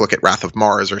Admech look at Wrath of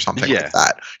Mars or something like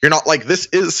that. You're not like, this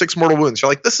is 6 mortal wounds.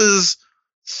 You're like, this is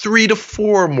 3 to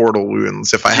 4 mortal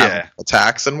wounds if I have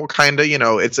attacks, and we'll kind of,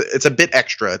 it's a bit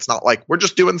extra. It's not like we're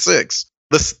just doing 6.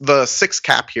 The 6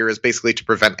 cap here is basically to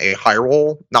prevent a high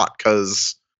roll, not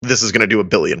because this is going to do 1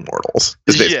 billion mortals.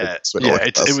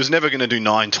 It was never going to do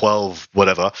 9, 12,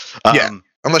 whatever.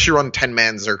 Unless you run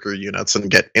 10-man Zerker units and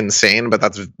get insane, but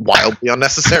that's wildly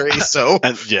unnecessary. So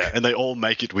and they all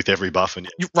make it with every buff.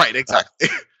 Right, exactly.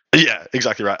 Yeah,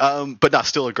 exactly right. But no,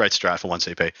 still a great strat for 1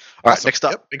 CP. All right, next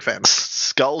up. Yep, big fan.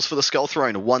 Skulls for the Skull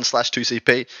Throne, 1/2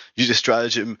 CP. Use this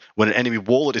stratagem when an enemy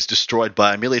warlord is destroyed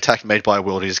by a melee attack made by a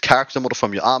World Eater's character model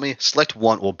from your army. Select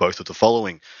 1 or both of the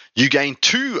following. You gain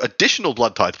 2 additional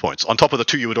Blood Tithe points on top of the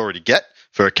 2 you would already get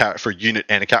for a unit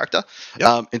and a character.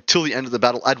 Yep. Until the end of the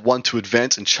battle, add 1 to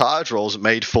advance and charge rolls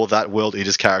made for that World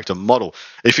Eater's character model.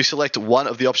 If you select one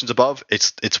of the options above,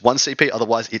 it's 1 CP.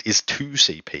 Otherwise, it is 2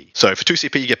 CP. So for 2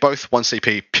 CP, you get both 1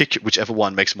 CP. Pick whichever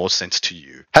one makes more sense to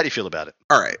you. How do you feel about it?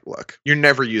 All right, look, you're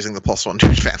never using the +1 to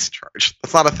advance charge.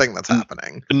 That's not a thing that's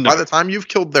happening. No. By the time you've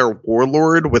killed their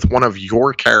warlord with one of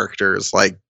your characters,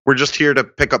 like, we're just here to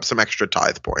pick up some extra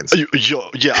tithe points. Are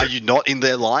you not in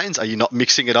their lines? Are you not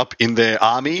mixing it up in their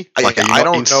army? Like, are you I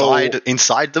not don't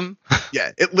inside them?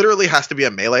 Yeah, it literally has to be a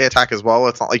melee attack as well.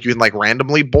 It's not like you can like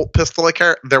randomly bolt pistol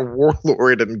their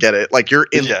warlord and get it. Like you're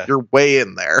way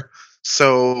in there.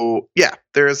 So yeah,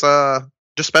 there's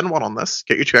just spend 1 on this,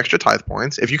 get your 2 extra tithe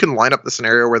points. If you can line up the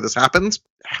scenario where this happens,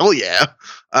 hell yeah.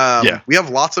 We have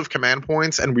lots of command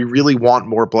points, and we really want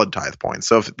more blood tithe points.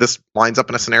 So if this lines up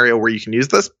in a scenario where you can use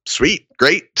this, sweet,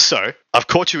 great. So I've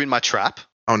caught you in my trap.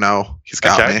 Oh no, he's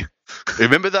got me.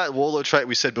 Remember that warlord trait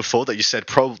we said before that you said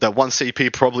that 1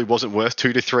 CP probably wasn't worth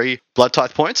 2 to 3 blood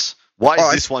tithe points? Why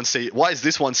is this one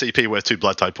CP worth 2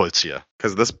 blood tithe points here?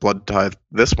 Because this 1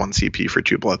 CP for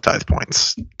 2 blood tithe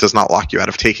points does not lock you out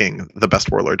of taking the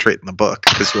best warlord trait in the book,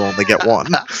 because you only get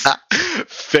 1.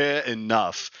 Fair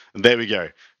enough. There we go.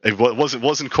 It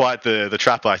wasn't quite the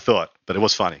trap I thought, but it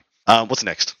was funny. What's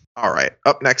next? All right.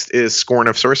 Up next is Scorn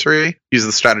of Sorcery. Use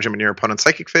the stratagem in your opponent's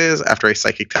psychic phase after a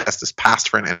psychic test is passed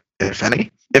for an if any.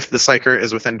 If the psyker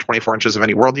is within 24 inches of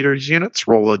any World Eaters units,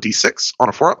 roll a d6. On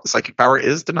a 4-up, the psychic power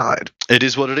is denied. It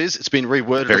is what it is. It's been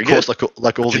reworded, Very of course, good.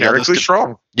 like all the others. Generically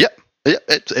strong. Yep. Yeah,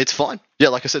 it's fine. Yeah,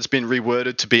 like I said, it's been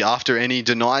reworded to be after any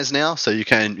denies now, so you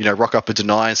can rock up a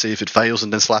deny and see if it fails,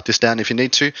 and then slap this down if you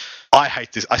need to. I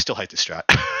hate this. I still hate this strat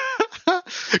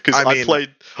because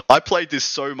I played this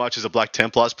so much as a Black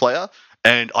Templars player,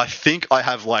 and I think I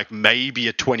have like maybe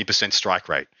a 20% strike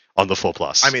rate on the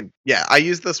 4+. I mean, yeah, I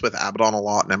use this with Abaddon a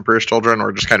lot and Emperor's Children,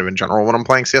 or just kind of in general when I'm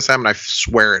playing CSM, and I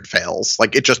swear it fails.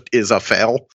 Like, it just is a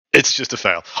fail. It's just a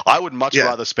fail. I would much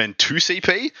rather spend 2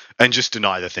 CP and just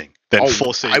deny the thing than 1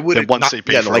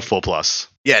 CP for a 4+.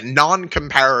 Yeah,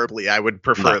 non-comparably, I would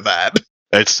prefer that.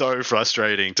 It's so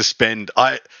frustrating to spend.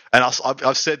 I've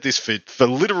said this for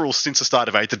literal since the start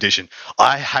of 8th edition.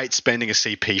 I hate spending a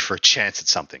CP for a chance at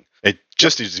something. It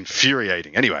just is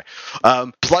infuriating. Anyway,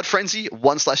 Blood Frenzy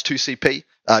 1/2 CP.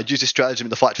 Use this stratagem in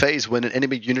the fight phase when an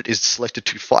enemy unit is selected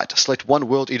to fight. Select 1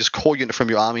 World Eaters core unit from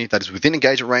your army that is within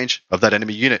engagement range of that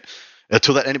enemy unit.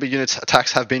 Until that enemy unit's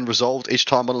attacks have been resolved, each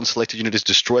time model in selected unit is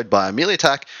destroyed by a melee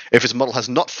attack. If its model has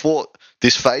not fought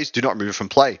this phase, do not remove it from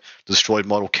play. The destroyed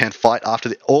model can fight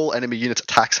after all enemy units'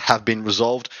 attacks have been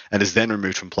resolved and is then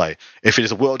removed from play. If it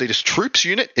is a World Eaters troops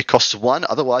unit, it costs 1,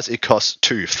 otherwise it costs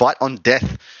 2. Fight on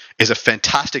Death is a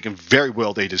fantastic and very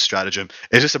World Eaters stratagem.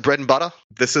 Is this a bread and butter?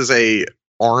 This is a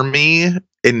army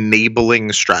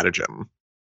enabling stratagem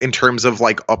in terms of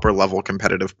like upper level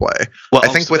competitive play. Well, I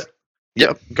think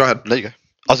go ahead. There you go.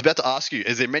 I was about to ask you,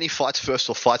 is there many fights first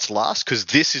or fights last? Because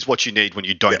this is what you need when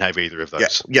you don't have either of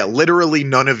those. Yeah, literally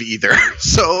none of either.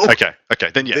 So okay,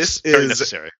 then yes, this very is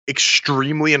necessary.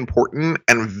 Extremely important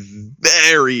and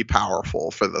very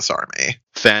powerful for this army.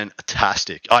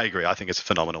 Fantastic. I agree. I think it's a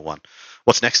phenomenal one.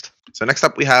 What's next? So next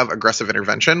up we have Aggressive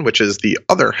Intervention, which is the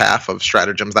other half of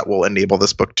stratagems that will enable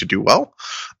this book to do well.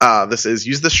 This is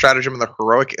use this stratagem in the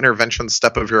Heroic Intervention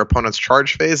step of your opponent's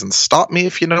charge phase and stop me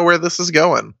if you know where this is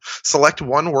going. Select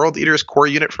 1 World Eaters core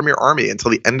unit from your army.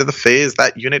 Until the end of the phase,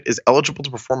 that unit is eligible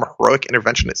to perform a Heroic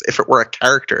Intervention as if it were a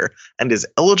character, and is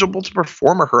eligible to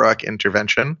perform a Heroic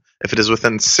Intervention if it is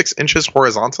within 6 inches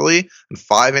horizontally and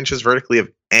 5 inches vertically of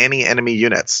any enemy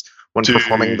units. When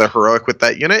performing the heroic with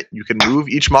that unit, you can move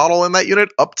each model in that unit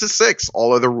up to 6.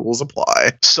 All other rules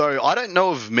apply. So I don't know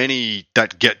of many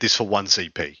that get this for 1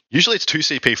 CP. Usually it's 2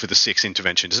 CP for the 6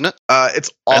 intervention, isn't it?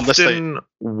 It's often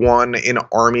 1 in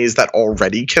armies that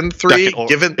already can 3.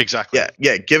 Exactly.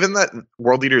 Yeah. Given that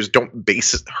World Eaters don't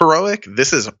base heroic,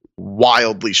 this is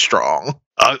wildly strong.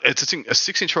 It's a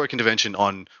 6-inch heroic intervention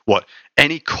on what?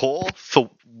 Any core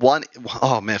for 1?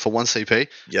 Oh man, for 1 CP.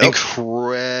 Yep.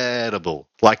 Incredible.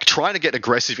 Like trying to get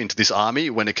aggressive into this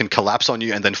army when it can collapse on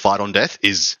you and then fight on death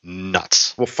is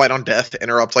nuts. Well, fight on death,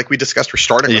 interrupt, like we discussed, we're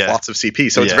starting with lots of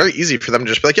CP, so it's very easy for them to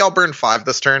just be like, yeah, I'll burn 5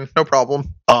 this turn, no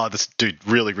problem. Oh, this dude,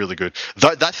 really, really good.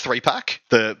 That 3-pack,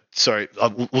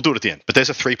 we'll do it at the end, but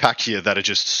there's a 3-pack here that are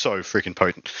just so freaking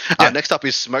potent. Next up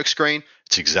is Smokescreen.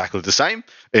 It's exactly the same.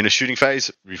 In a shooting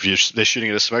phase, if they're shooting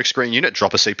at a smokescreen unit,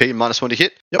 drop a CP, -1 to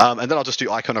hit. Yep. And then I'll just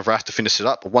do Icon of Wrath to finish it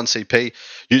up. 1 CP.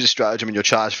 Use a stratagem in your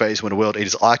charge phase when a World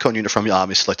Eaters icon unit from your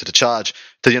army is selected to charge.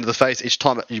 To the end of the phase, each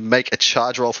time you make a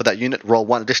charge roll for that unit, roll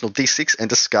 1 additional d6 and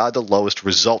discard the lowest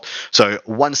result. So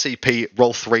 1 CP,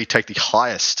 roll 3, take the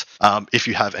highest if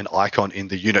you have an icon in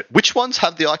the unit. Which ones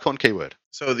have the icon keyword?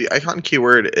 So the icon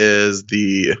keyword is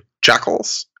the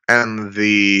Jackals and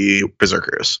the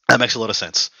Berserkers. That makes a lot of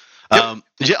sense. Yep.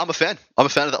 I'm a fan. I'm a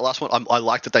fan of that last one. I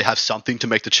like that they have something to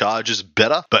make the charges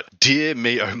better, but dear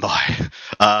me, oh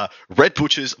my. Red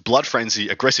Butchers, Blood Frenzy,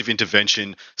 Aggressive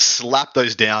Intervention, slap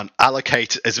those down,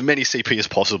 allocate as many CP as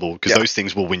possible, because those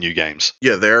things will win you games.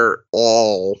 Yeah, they're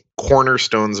all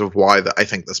cornerstones of why I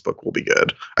think this book will be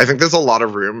good. I think there's a lot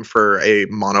of room for a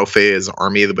monophase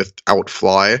army without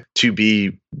fly to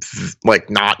be like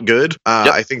not good.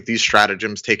 I think these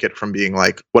stratagems take it from being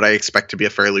like what I expect to be a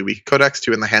fairly weak codex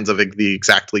to, in the hands of the exact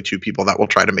exactly two people that will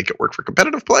try to make it work for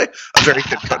competitive play, a very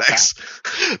good codex.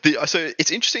 So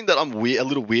it's interesting that I'm a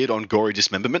little weird on Gory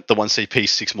Dismemberment, the 1 CP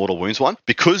 6 mortal wounds one,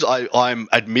 because I'm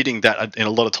admitting that in a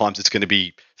lot of times it's going to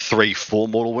be 3-4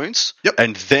 mortal wounds. Yep.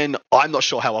 And then I'm not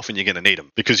sure how often you're going to need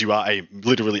them, because you are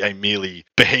literally a melee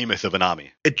behemoth of an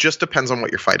army. It just depends on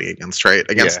what you're fighting against, right?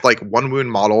 Against like 1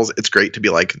 wound models, it's great to be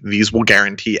like, these will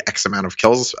guarantee X amount of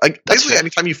kills. Like, basically,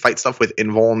 anytime you fight stuff with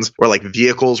invulns or like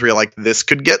vehicles where you're like, this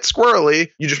could get squirrely,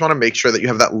 you just want to make sure that you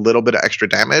have that little bit of extra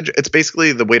damage. It's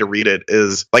basically, the way to read it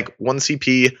is like 1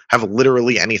 CP have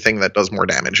literally anything that does more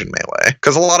damage in melee.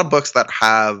 Because a lot of books that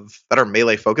are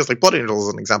melee focused, like Blood Angels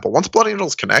is an example. Once Blood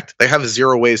Angels connect, they have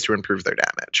 0 ways to improve their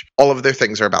damage. All of their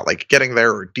things are about like getting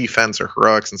there or defense or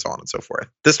heroics and so on and so forth.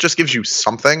 This just gives you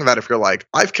something that if you're like,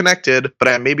 I've connected, but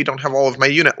I maybe don't have all of my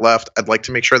unit left, I'd like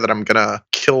to make sure that I'm gonna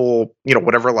kill,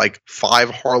 whatever like 5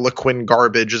 Harlequin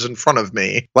garbage is in front of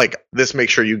me. Like, this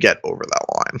makes sure you get over that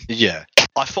line. Yeah.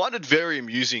 I find it very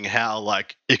amusing how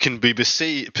like it can be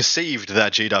perceived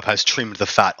that GDUP has trimmed the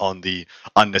fat on the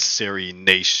unnecessary,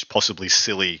 niche, possibly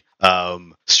silly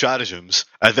stratagems,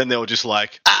 and then they were just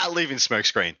like, leave in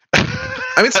Smokescreen.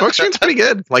 I mean, Smokescreen's pretty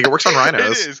good. Like, it works on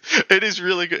rhinos. It is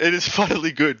really good. It is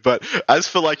finally good. But as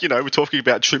for like, we're talking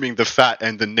about trimming the fat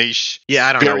and the niche. Yeah,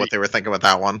 I don't know what they were thinking with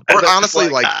that one. Or honestly,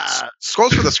 like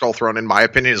Skulls for the Skull Throne, in my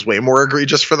opinion, is way more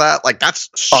egregious for that. Like, that's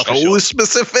so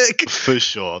specific. For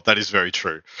sure. That is very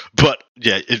true. But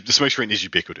yeah, the Smokescreen is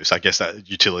ubiquitous. I guess that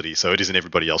utility. So it isn't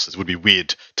everybody else's. It would be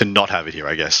weird to not have it here,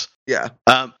 I guess. Yeah.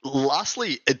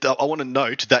 Lastly, I want to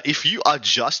note that if you are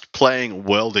just playing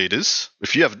World Eaters,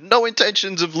 if you have no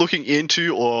intentions of looking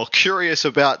into or curious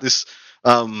about this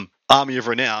Army of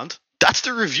Renown, that's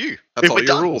the review. That's all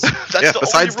your rules.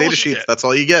 Besides data sheets, that's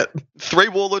all you get. 3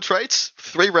 Warlord traits,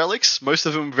 3 relics, most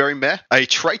of them very meh. A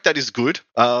trait that is good,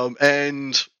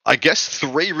 and I guess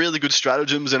 3 really good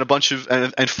stratagems and a bunch of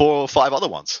and 4 or 5 other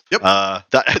ones. Yep.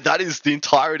 That is the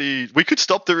entirety. We could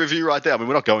stop the review right there. I mean,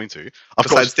 we're not going to.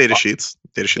 Besides data sheets.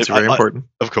 Data sheets are very important.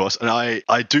 Of course. And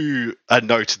I do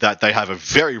note that they have a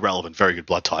very relevant, very good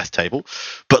Blood Tithe table.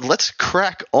 But let's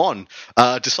crack on.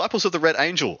 Disciples of the Red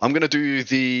Angel. I'm going to do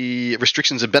the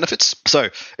restrictions and benefits. So,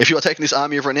 if you are taking this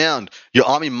Army of Renown, your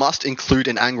army must include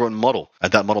an Angron model,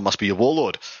 and that model must be a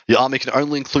Warlord. Your army can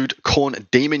only include Khorne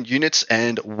Demon units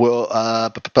and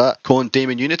Khorne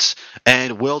Demon units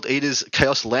and World Eaters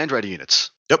Chaos Land Raider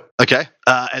units. Yep. Okay.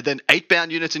 And then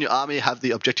 8-bound units in your army have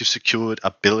the objective secured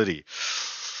ability.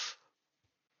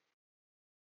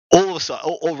 All of a sudden,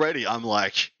 already, I'm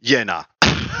like, yeah, nah.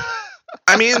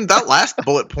 I mean, that last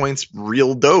bullet point's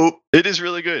real dope. It is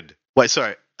really good. Wait,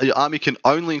 sorry. Your army can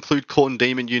only include Khorne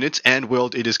Demon units and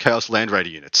World Eaters Chaos Land Raider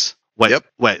units. Wait,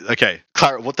 okay.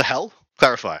 What the hell?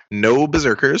 Clarify. No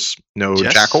Berserkers, no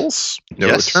Jackals, no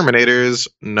Terminators,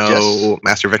 no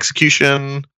Master of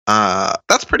Execution.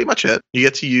 That's pretty much it. You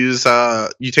get to use,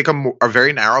 you take a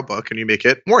very narrow book and you make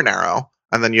it more narrow.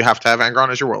 And then you have to have Angron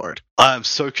as your warlord. I'm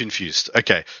so confused.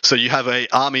 Okay, so you have an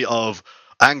army of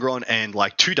Angron and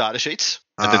like 2 data sheets.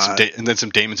 And then some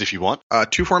demons if you want.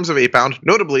 2 forms of 8-bound.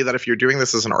 Notably, that if you're doing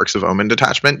this as an Arcs of Omen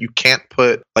detachment, you can't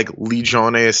put like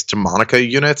Legiones Demonica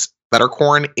units that are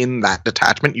Khorne in that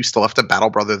detachment. You still have to Battle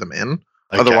Brother them in.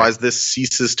 Okay. Otherwise, this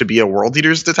ceases to be a World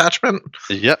Eaters detachment.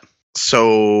 Yep.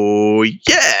 So,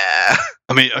 yeah.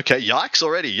 I mean, okay, yikes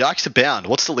already. Yikes abound.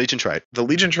 What's the Legion trait? The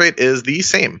Legion trait is the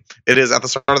same. It is at the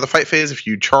start of the fight phase. If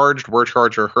you charged, were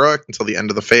charged, or heroic until the end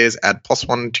of the phase, add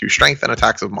 +1 to strength and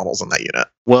attacks of models in that unit.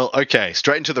 Well, okay,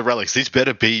 straight into the relics. These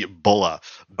better be Bulla.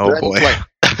 Oh, boy.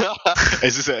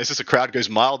 Is this a crowd goes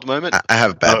mild moment? I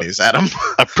have bad news, Adam.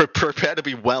 Prepare to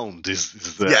be whelmed.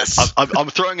 Yes. I'm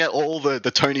throwing out all the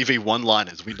Tony V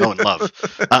one-liners we know and love.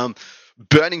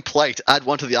 Burning Plate. Add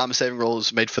 1 to the armor saving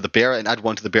rolls made for the bearer and add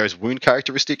 1 to the bearer's wound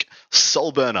characteristic.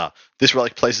 Soul Burner. This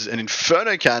relic places an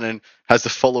Inferno Cannon, has the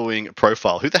following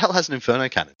profile. Who the hell has an Inferno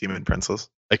Cannon? Demon Princess.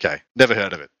 Okay, never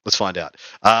heard of it. Let's find out.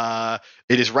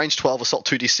 It is range 12, assault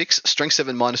 2d6, strength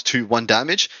 7 -2, 1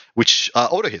 damage, which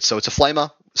auto hits. So it's a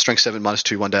flamer, strength 7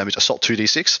 -2, 1 damage, assault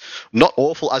 2d6. Not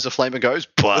awful as a flamer goes,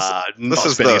 but not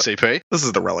spending a CP. This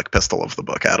is the relic pistol of the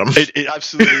book, Adam. It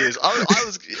absolutely is. I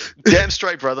was damn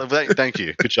straight, brother. Thank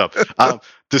you. Good job.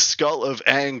 The Skull of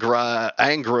Angra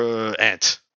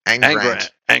Ant. It's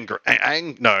Anger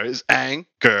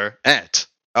Ant.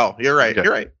 Oh, you're right. Okay.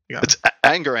 You're right. Yeah. It's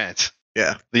Anger Ant.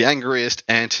 Yeah. The angriest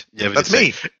ant you ever That's did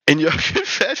me. see. In your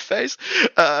confed phase,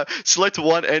 select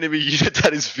one enemy unit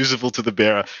that is visible to the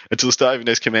bearer until the start of your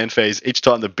next command phase. Each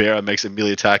time the bearer makes a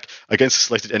melee attack against a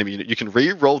selected enemy unit, you can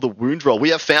re-roll the wound roll. We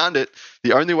have found it.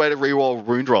 The only way to re-roll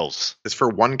wound rolls It's for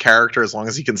one character as long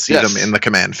as you can see Yes. them in the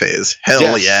command phase.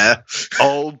 Hell Yes. yeah.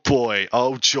 Oh boy,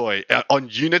 oh joy, on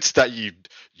units that you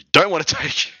don't want to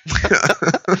take.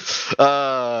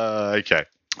 Okay.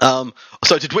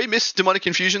 So did we miss demonic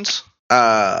infusions?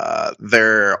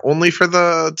 They're only for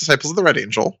the Disciples of the Red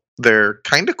Angel. They're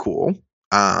kind of cool.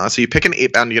 So you pick an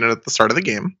 8-bound unit at the start of the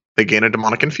game. They gain a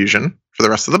demonic infusion for the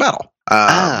rest of the battle.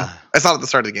 It's not at the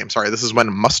start of the game. Sorry, this is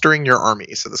when mustering your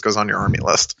army. So this goes on your army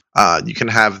list. You can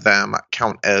have them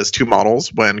count as 2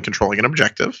 models when controlling an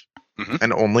objective,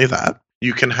 and only that.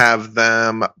 You can have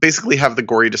them basically have the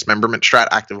Gory Dismemberment strat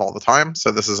active all the time. So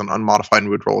this is an unmodified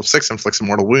wound roll of 6, inflicts a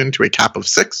mortal wound to a cap of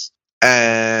 6.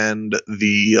 And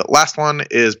the last one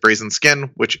is Brazen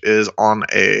Skin, which is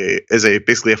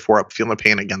basically a 4-up feel no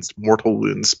pain against mortal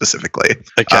wounds specifically.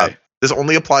 Okay. This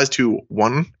only applies to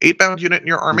one 8-bound unit in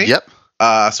your army. Yep.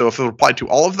 So if it applied to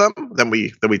all of them, then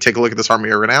we take a look at this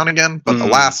army every now and again. But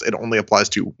alas, it only applies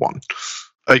to one.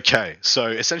 Okay. So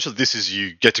essentially, this is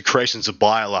you get to Creations of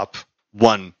Bile up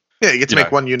one. Yeah, you get to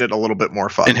make one unit a little bit more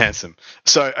fun. Enhance them.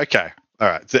 So okay. All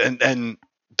right. And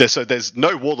so there's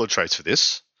no warlord traits for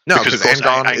this. No, because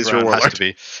Angon is your warlord.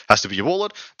 Has to be your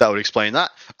warlord. That would explain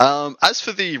that. As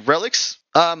for the relics,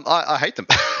 I hate them.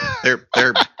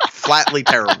 They're flatly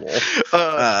terrible.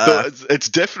 It's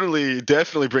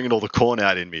definitely bringing all the corn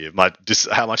out in me.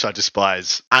 How much I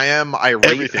despise. I am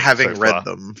irate having read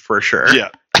them for sure. Yeah.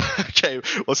 Okay.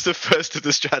 What's the first of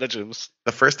the stratagems?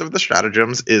 The first of the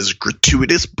stratagems is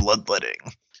gratuitous bloodletting.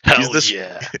 Hell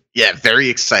yeah. Yeah, very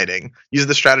exciting. Use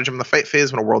the stratagem in the fight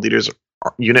phase when a World Eaters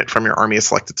unit from your army is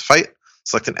selected to fight.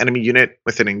 Select an enemy unit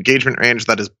with an engagement range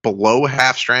that is below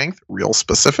half strength, real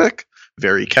specific,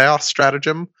 very chaos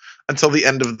stratagem. Until the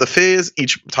end of the phase,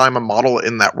 each time a model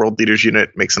in that World Leaders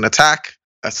unit makes an attack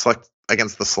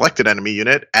against the selected enemy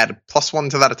unit, add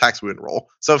 +1 to that attack's wound roll.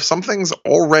 So if something's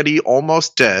already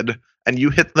almost dead and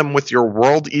you hit them with your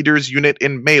World Eaters unit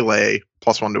in melee,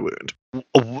 +1 to wound.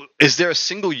 Is there a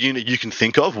single unit you can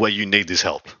think of where you need this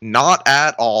help? Not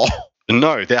at all.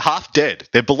 No, they're half dead.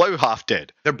 They're below half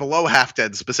dead. They're below half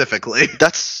dead specifically.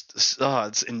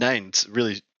 It's inane. It's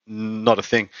really not a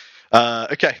thing.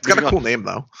 Okay. It's got a cool name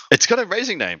though. It's got a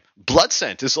amazing name. Blood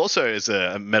Scent is also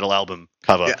a metal album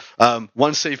cover. Yeah.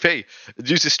 1 CP.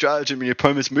 Use this stratagem in your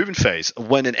opponent's movement phase.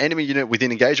 When an enemy unit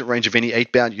within engagement range of any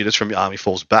 8-bound units from your army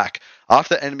falls back.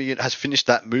 After the enemy unit has finished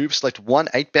that move, select one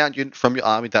 8-bound unit from your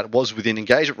army that was within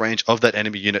engagement range of that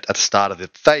enemy unit at the start of the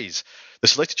phase. The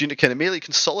selected unit can immediately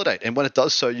consolidate, and when it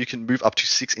does so, you can move up to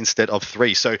 6 instead of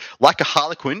 3. So, like a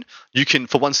Harlequin, you can,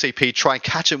 for 1 CP, try and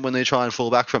catch them when they try and fall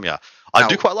back from you. I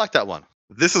do quite like that one.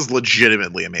 This is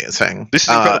legitimately amazing. This is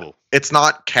incredible. It's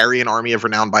not carry an army of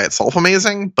renown by itself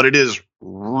amazing, but it is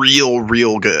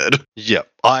real good. Yep.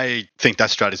 I think that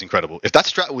strat is incredible. If that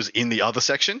strat was in the other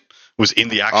section, was in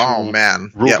the actual rule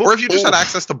book, or if you just had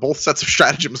access to both sets of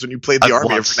stratagems when you played the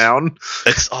army of renown.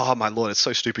 Oh my lord, it's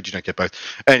so stupid you don't get both.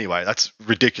 Anyway, that's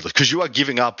ridiculous because you are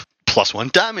giving up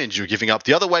 +1 damage. You're giving up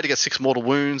the other way to get 6 mortal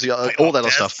wounds, all that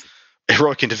other stuff.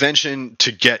 Heroic intervention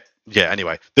to get. Yeah,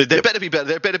 anyway. There better be better.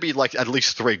 There better be like at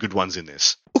least 3 good ones in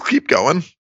this. We'll keep going.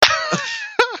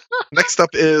 Next up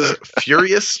is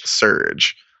Furious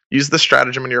Surge. Use the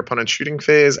stratagem in your opponent's shooting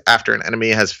phase after an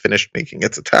enemy has finished making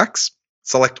its attacks.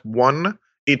 Select one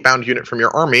 8-bound unit from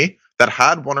your army that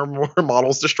had 1 or more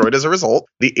models destroyed as a result.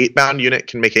 The 8-bound unit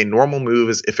can make a normal move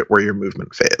as if it were your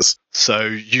movement phase. So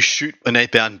you shoot an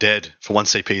 8-bound dead for 1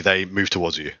 CP, they move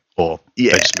towards you. Or they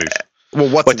just move. Well,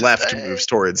 what's left moves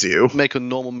towards you. Make a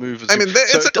normal move. It's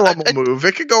a normal move.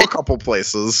 It could go a couple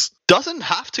places. Doesn't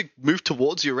have to move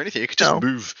towards you or anything. It could just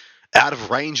move out of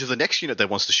range of the next unit that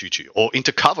wants to shoot you, or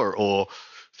into cover, or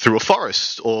through a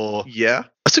forest, or... Yeah.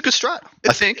 That's a good strat,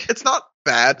 I think. It's not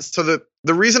bad. So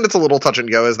the reason it's a little touch and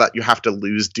go is that you have to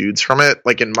lose dudes from it.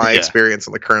 Like in my experience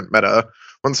in the current meta,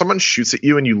 when someone shoots at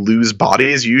you and you lose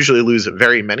bodies, you usually lose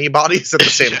very many bodies at the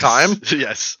same time.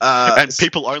 Yes. And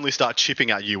people only start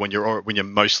chipping at you when you're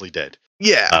mostly dead.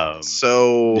 Yeah.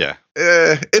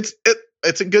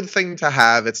 It's a good thing to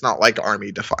have. It's not like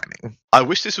army defining. I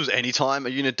wish this was any time a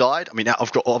unit died. I mean,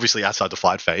 I've got obviously outside the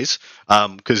fight phase,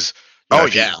 because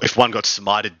if one got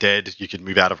smited dead, you could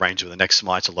move out of range of the next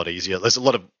smite's a lot easier. There's a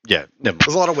lot of There's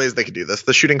a lot of ways they could do this.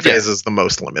 The shooting phase is the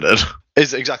most limited.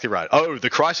 Is exactly right. Oh, the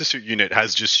crisis suit unit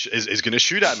is going to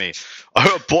shoot at me.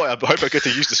 Oh boy, I hope I get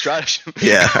to use the stratagem.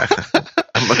 Yeah.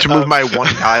 To move my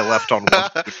one guy left on one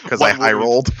because I high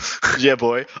rolled. Yeah,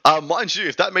 boy. Mind you,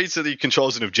 if that means that he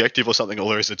controls an objective or something, or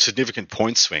there is a significant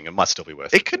point swing, it might still be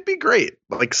worth it. It could be great.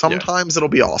 Like sometimes it'll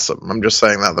be awesome. I'm just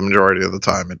saying that the majority of the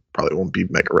time it probably won't be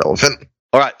mega relevant.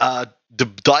 All right. The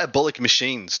Diabolic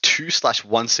Machines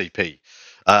 2/1 CP.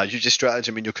 Use your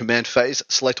stratagem in your command phase.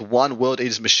 Select one World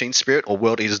Eaters Machine Spirit or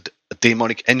World Eaters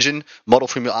Demonic Engine model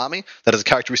from your army that has a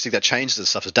characteristic that changes and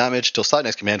suffers damage till start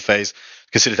next command phase.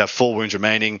 Consider to have 4 wounds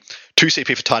remaining. 2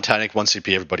 CP for Titanic, 1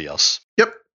 CP everybody else.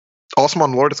 Yep. Awesome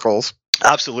on Lord of Skulls.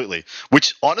 Absolutely.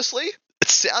 Which, honestly, it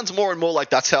sounds more and more like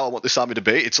that's how I want this army to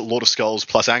be. It's a Lord of Skulls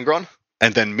plus Angron,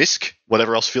 and then Misk,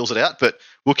 whatever else fills it out. But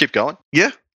we'll keep going.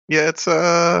 Yeah. Yeah, it's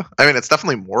I mean, it's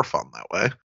definitely more fun that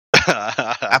way.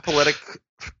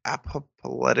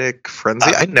 Apoplectic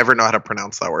frenzy. I never know how to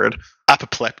pronounce that word.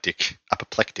 Apoplectic.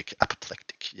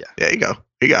 Yeah. There you go.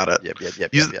 You got it. Yep.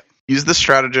 Use the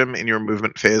stratagem in your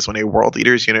movement phase when a World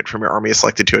Eaters unit from your army is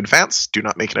selected to advance. Do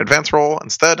not make an advance roll.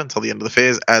 Instead, until the end of the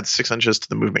phase, add 6 inches to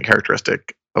the movement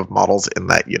characteristic of models in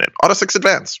that unit. Auto 6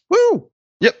 advance. Woo!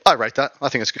 Yep, I rate that. I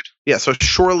think it's good. Yeah, so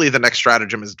surely the next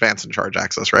stratagem is advance and charge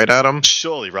access, right, Adam?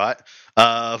 Surely, right?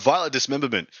 Violent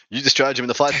Dismemberment. Use the stratagem in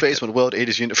the fight phase when a World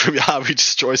Eaters unit from your army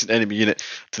destroys an enemy unit.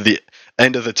 To the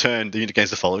end of the turn, the unit gains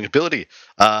the following ability.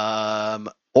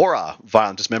 Aura,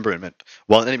 Violent Dismemberment.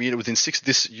 While an enemy unit within 6 of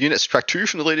this unit, subtract 2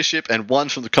 from the leadership and 1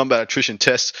 from the combat attrition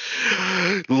tests.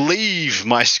 Leave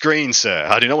my screen, sir.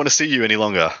 I do not want to see you any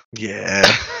longer. Yeah.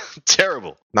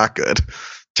 Terrible. Not good.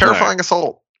 Terrifying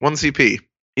Assault. 1 CP.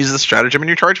 Use the stratagem in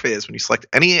your charge phase when you select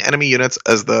any enemy units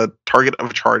as the target of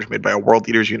a charge made by a World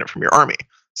Eaters unit from your army.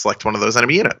 Select one of those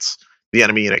enemy units. The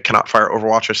enemy unit cannot fire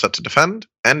Overwatch or set to defend,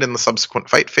 and in the subsequent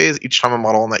fight phase, each time a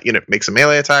model on that unit makes a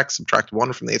melee attack, subtract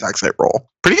 1 from the attack site roll.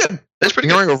 Pretty good. That's pretty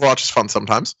Ignoring good. Overwatch is fun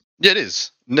sometimes. Yeah, it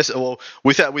is. Well,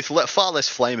 with far less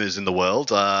flamers in the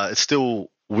world, it still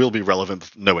will be relevant,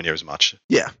 but nowhere near as much.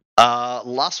 Yeah.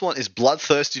 Last one is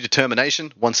Bloodthirsty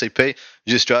Determination, 1 CP.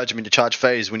 Use stratagem in your charge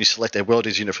phase when you select a World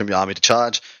Eaters unit from your army to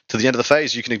charge. To the end of the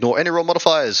phase, you can ignore any roll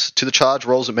modifiers to the charge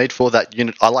rolls are made for that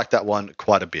unit. I like that one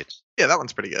quite a bit. Yeah, that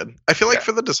one's pretty good. I feel like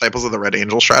for the Disciples of the Red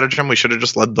Angel stratagem, we should have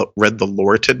just read the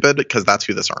lore tidbit because that's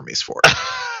who this army's for.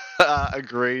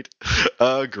 Agreed.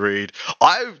 So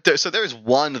there is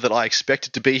one that I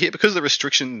expected to be here because of the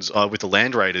restrictions with the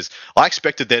Land Raiders. I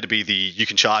expected there to be the you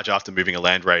can charge after moving a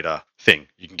Land Raider thing.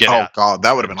 You can get out. Oh god,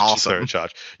 that would have been awesome.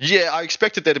 Charge. Yeah, I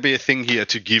expected there to be a thing here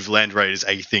to give Land Raiders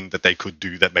a thing that they could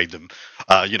do that made them,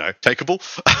 takeable.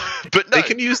 But no, they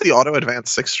can use the auto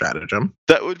advance 6 stratagem.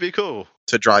 That would be cool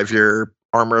to drive your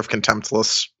Armor of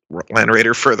Contemptless Land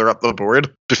Raider further up the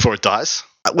board before it dies.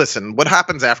 Listen, what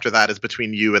happens after that is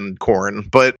between you and Korn,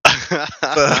 but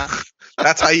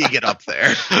that's how you get up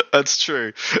there. That's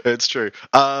true. It's true.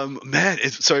 Man,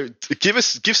 so give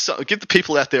the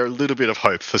people out there a little bit of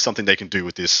hope for something they can do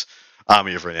with this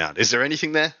Army of Renown. Is there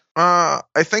anything there? I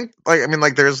think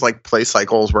there's play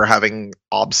cycles where having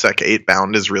OBSEC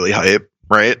 8-bound is really hype,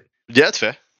 right? Yeah, that's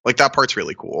fair. That part's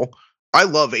really cool. I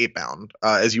love 8-bound,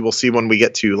 as you will see when we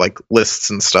get to lists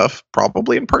and stuff,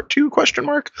 probably in part 2, ?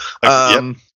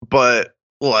 Yep. But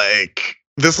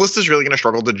this list is really going to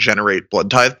struggle to generate Blood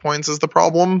Tithe points is the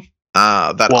problem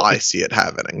I see it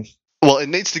having. Well, it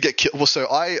needs to get killed. Well, so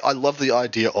I love the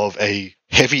idea of a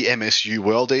heavy MSU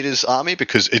World Eaters army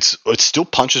because it still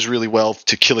punches really well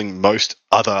to killing most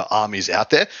other armies out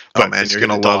there. But man, you're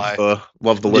going to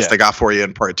love the list I got for you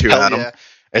in part 2, Hell Adam. Yeah.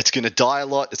 It's going to die a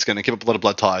lot. It's going to give up a lot of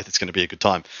Blood Tithe. It's going to be a good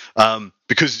time.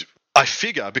 Because I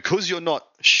figure because you're not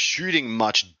shooting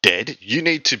much dead, you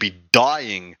need to be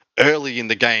dying early in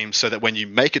the game so that when you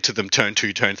make it to them turn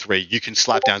 2, turn 3, you can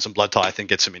slap down some Blood Tithe and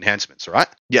get some enhancements, right?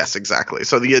 Yes, exactly.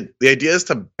 So the idea is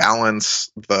to balance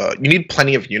you need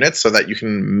plenty of units so that you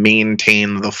can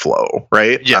maintain the flow,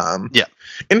 right? Yeah.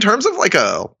 In terms of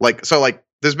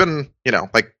there's been,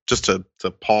 just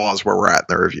to pause where we're at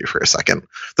in the review for a second,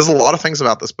 there's a lot of things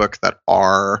about this book that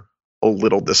are a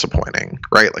little disappointing,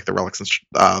 right? Like the relics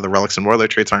and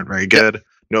warlord traits aren't very good. Yep.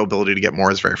 No ability to get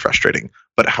more is very frustrating.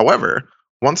 But however,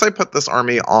 once I put this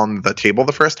army on the table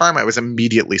the first time, I was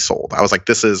immediately sold. I was like,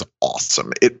 this is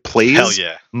awesome. It plays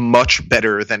much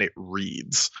better than it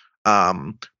reads.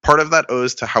 Part of that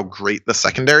owes to how great the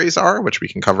secondaries are, which we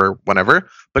can cover whenever,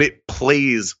 but it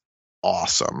plays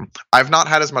awesome. I've not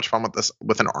had as much fun with this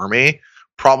with an army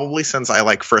probably since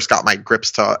I first got my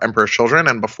grips to Emperor's Children,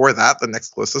 and before that the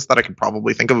next closest that I could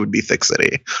probably think of would be Thick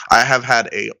City. I have had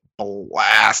a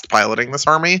blast piloting this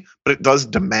army, but it does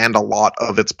demand a lot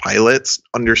of its pilots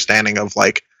understanding of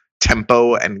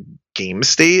tempo and game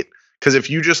state, because if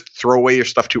you just throw away your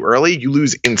stuff too early, you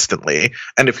lose instantly.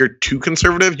 And if you're too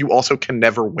conservative, you also can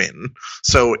never win.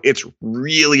 So it's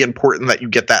really important that you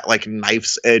get that like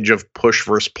knife's edge of push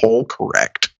versus pull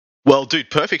correct. Well, dude,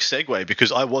 perfect segue,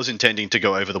 because I was intending to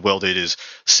go over the World Eaters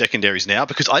secondaries now,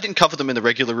 because I didn't cover them in the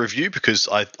regular review because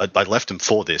I left them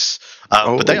for this.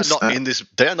 But they are not in this.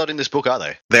 They are not in this book, are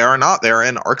they? They are not. They are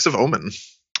in Arcs of Omen.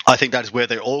 I think that is where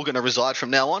they're all going to reside from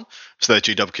now on, so that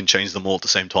GW can change them all at the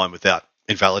same time without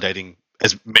invalidating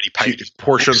as many pages,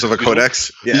 portions of a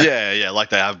codex. Yeah,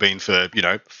 like they have been for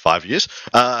 5 years.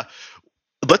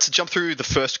 Let's jump through the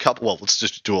first couple. Well, let's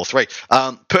just do all three.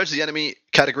 Purge the enemy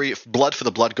category, Blood for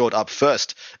the Blood God up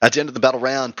first. At the end of the battle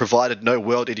round, provided no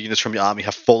World Eater units from your army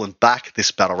have fallen back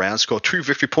this battle round, score 2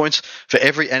 victory points for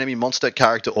every enemy monster,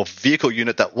 character, or vehicle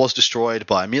unit that was destroyed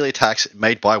by melee attacks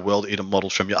made by World Eater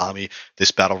models from your army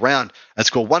this battle round. And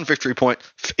score 1 victory point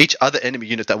for each other enemy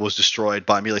unit that was destroyed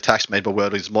by melee attacks made by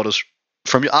World Eaters models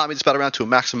from your army this battle round to a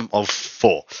maximum of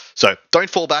 4. So don't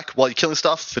fall back while you're killing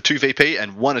stuff for 2 VP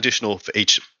and 1 additional for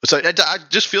each. So it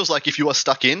just feels like if you are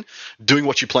stuck in doing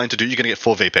what you plan to do, you're going to get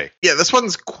 4 VP. Yeah, this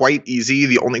one's quite easy.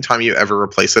 The only time you ever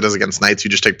replace it is against knights. You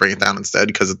just take Bring It Down instead,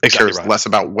 because it cares less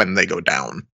about when they go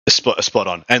down. Spot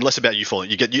on. And less about you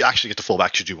falling. You actually get to fall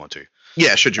back should you want to.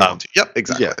 Yeah, should you want to. Yep,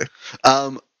 exactly.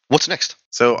 Yeah. What's next?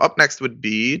 So up next would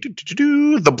be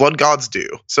the Blood Gods Do.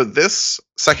 So this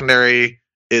secondary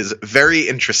is very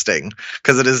interesting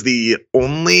because it is the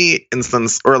only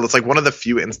instance, or it's like one of the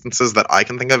few instances that I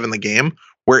can think of in the game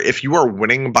where if you are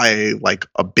winning by like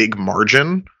a big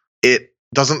margin, it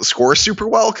doesn't score super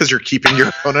well because you're keeping your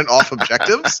opponent off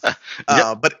objectives.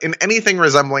 But in anything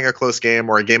resembling a close game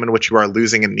or a game in which you are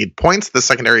losing and need points, the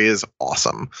secondary is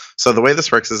awesome. So the way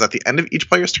this works is at the end of each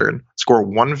player's turn, score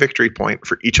 1 victory point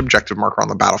for each objective marker on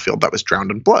the battlefield that was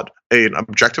drowned in blood. An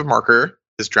objective marker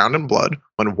is drowned in blood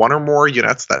when 1 or more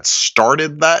units that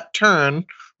started that turn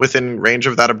within range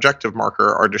of that objective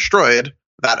marker are destroyed.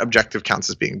 That objective counts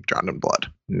as being drowned in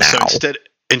blood. Now, so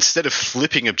instead of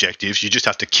flipping objectives, you just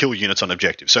have to kill units on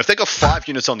objectives. So if they got 5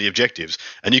 units on the objectives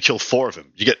and you kill 4 of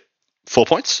them, you get 4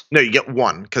 points? No, you get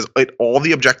 1, because all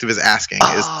the objective is asking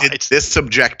is, did this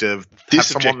objective have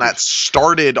someone that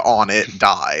started on it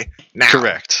die? Now,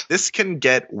 correct. This can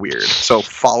get weird. So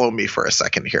follow me for a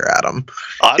second here, Adam.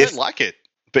 I don't like it,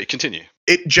 but continue.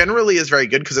 It generally is very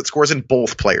good because it scores in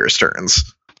both players'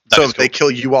 turns. So if they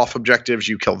kill you off objectives,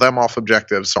 you kill them off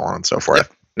objectives, so on and so forth.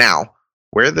 Yep. Now,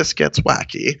 where this gets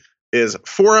wacky is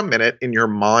for a minute in your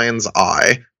mind's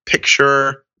eye,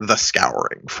 picture the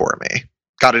Scouring for me.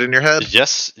 Got it in your head?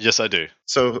 Yes, I do.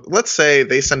 So let's say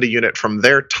they send a unit from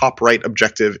their top right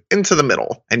objective into the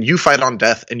middle, and you fight on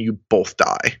death and you both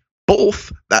die.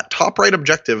 Both that top right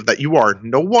objective that you are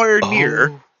nowhere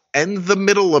near and the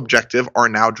middle objective are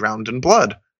now drowned in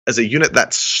blood, as a unit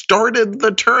that started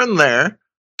the turn there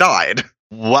died.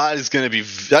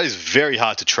 That is very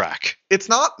hard to track. It's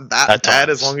not that bad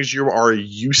as long as you are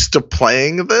used to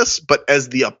playing this, but as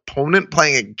the opponent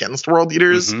playing against World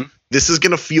Eaters, this is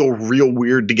going to feel real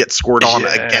weird to get scored on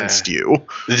against you.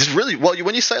 This is really, well,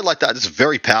 when you say it like that, it's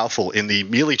very powerful in the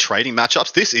melee trading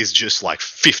matchups. This is just like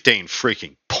 15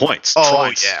 freaking points.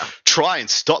 Try and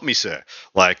stop me, sir.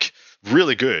 Like,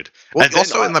 really good. Well, and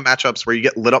also in the matchups where you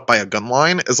get lit up by a gun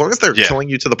line, as long as they're killing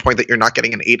you to the point that you're not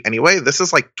getting an 8 anyway, this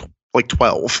is like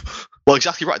 12. Well,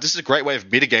 exactly right. This is a great way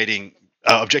of mitigating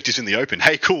objectives in the open.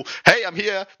 Hey, cool. Hey, I'm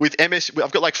here with MS.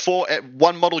 I've got like 4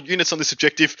 1 model units on this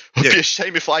objective. It would be a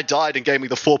shame if I died and gave me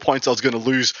the 4 points I was going to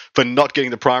lose for not getting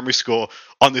the primary score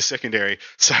on this secondary.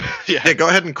 So, yeah, go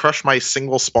ahead and crush my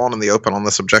single spawn in the open on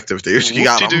this objective, dude. You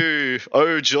got him.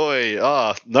 Oh, joy.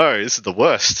 Oh, no, this is the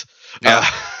worst. Yeah.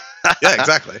 Yeah,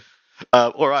 exactly.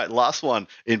 All right, last one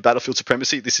in Battlefield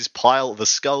Supremacy. This is Pile the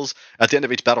Skulls. At the end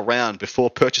of each battle round, before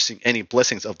purchasing any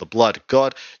Blessings of the Blood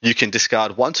God, you can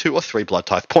discard 1, 2, or 3 Blood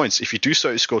Tithe points. If you do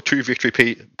so, you score 2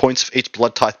 victory points for each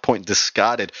Blood Tithe point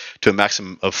discarded to a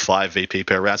maximum of 5 VP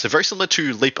per round. So very similar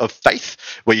to Leap of Faith,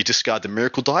 where you discard the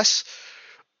Miracle Dice.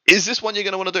 Is this one you're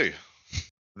going to want to do?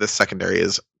 This secondary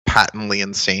is patently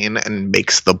insane and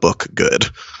makes the book good.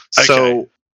 Okay.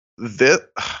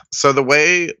 So the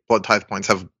way Blood Tithe points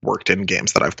have worked in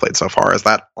games that I've played so far is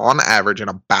that on average in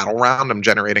a battle round, I'm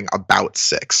generating about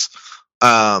 6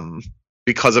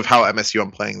 because of how MSU I'm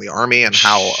playing the army and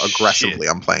how aggressively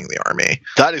I'm playing the army.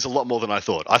 That is a lot more than I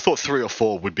thought. I thought 3 or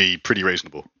 4 would be pretty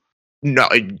reasonable. No,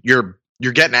 you're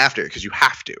getting after it because you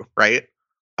have to, right?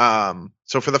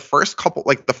 So for the first couple,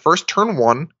 like the first turn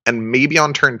 1 and maybe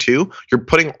on turn 2, you're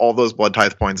putting all those Blood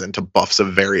Tithe points into buffs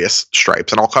of various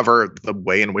stripes. And I'll cover the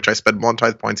way in which I spend Blood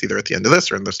Tithe points either at the end of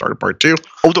this or in the start of part 2.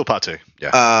 We'll do part 2.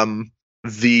 Yeah.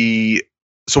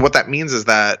 So what that means is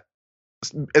that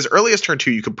as early as turn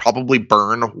 2, you could probably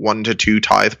burn 1 to 2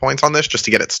 tithe points on this just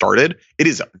to get it started. It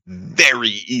is very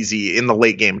easy in the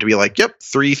late game to be like, yep,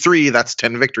 3-3, that's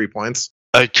 10 victory points.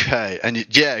 Okay, and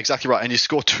yeah, exactly right. And you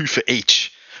score 2 for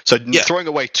each. So throwing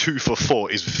away 2 for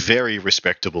 4 is very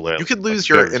respectable early. You could lose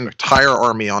your entire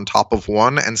army on top of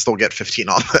 1 and still get 15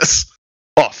 on this.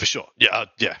 Oh, for sure. Yeah.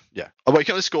 Oh, well, you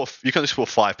can only score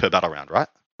 5 per battle round, right?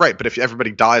 Right, but if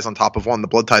everybody dies on top of 1, the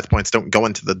blood tithe points don't go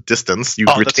into the distance. You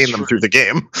retain them through the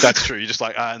game. That's true. You're just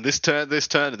like, and this turn, this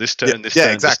turn, this turn, this yeah,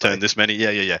 turn, exactly. this turn, this many.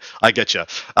 Yeah. I get you.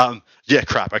 Yeah,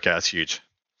 crap. Okay, that's huge.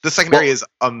 The secondary is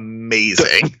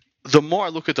amazing. The more I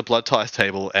look at the blood tithe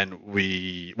table, and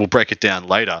we will break it down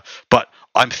later, but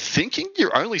I'm thinking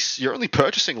you're only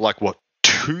purchasing like what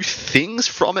 2 things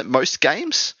from it most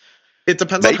games. It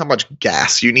depends on how much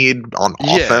gas you need on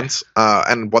offense,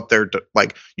 and what they're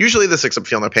like. Usually, the 6-up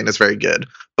Feel No Pain is very good,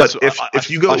 but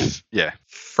if you go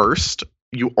first,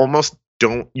 you almost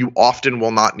don't. You often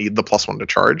will not need the +1 to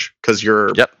charge because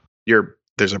you're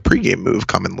there's a pregame move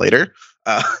coming later,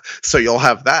 so you'll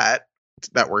have that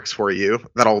works for you.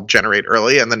 That'll generate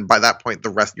early, and then by that point, the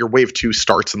rest your wave 2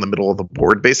 starts in the middle of the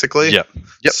board, basically. Yep.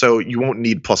 So you won't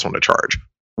need +1 to charge.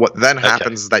 What then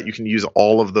happens is that you can use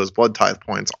all of those blood tithe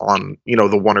points on,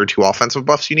 the 1 or 2 offensive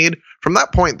buffs you need. From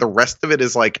that point, the rest of it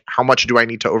is like, how much do I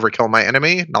need to overkill my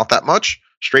enemy? Not that much.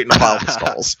 Straight in a pile of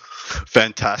skulls.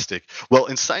 Fantastic. Well,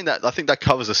 in saying that, I think that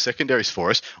covers the secondaries for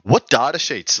us. What data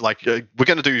sheets? Like, we're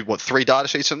going to do, 3 data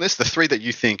sheets on this? The 3 that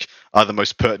you think are the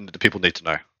most pertinent that people need to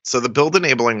know. So the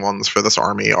build-enabling ones for this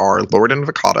army are Lord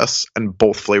Invocatus and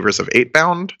both flavors of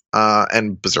 8-bound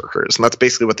and Berserkers. And that's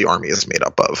basically what the army is made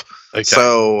up of. Okay.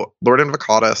 So Lord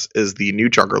Invocatus is the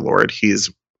new Juggerlord. He's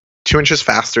 2 inches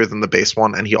faster than the base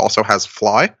one, and he also has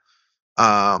Fly.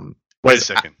 Wait a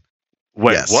second.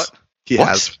 Wait, yes, what? He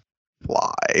has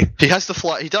Fly. He has the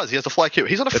Fly. He does. He has the Fly Q.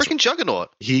 He's on a freaking Juggernaut.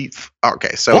 He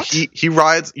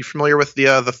rides. You familiar with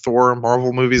the Thor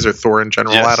Marvel movies or Thor in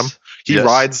general, Adam? He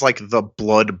rides like the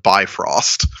Blood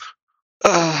Bifrost.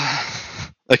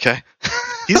 Okay.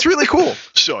 He's really cool.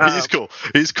 Sure, he's cool.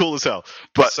 He's cool as hell.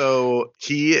 But so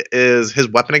his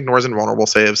weapon ignores invulnerable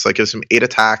saves, so it gives him 8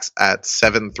 attacks at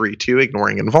 7-3-2,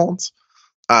 ignoring invulns.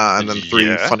 And then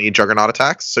 3 funny Juggernaut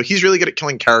attacks. So he's really good at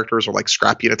killing characters or like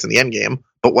scrap units in the end game.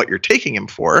 But what you're taking him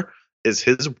for is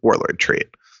his Warlord trait.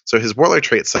 So his Warlord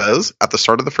trait says, at the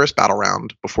start of the first battle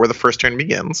round, before the first turn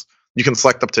begins, you can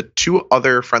select up to 2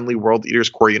 other friendly World Eaters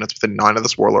core units within 9 of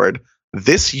this Warlord.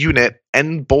 This unit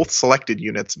and both selected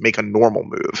units make a normal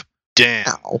move. Damn.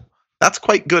 Now, that's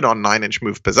quite good on 9-inch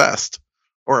move possessed,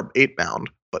 or 8-bound.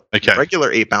 But regular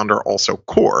 8-bound are also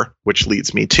core, which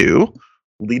leads me to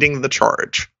leading the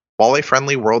charge. While a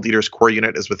friendly World Eaters core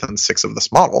unit is within 6 of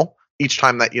this model, each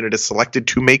time that unit is selected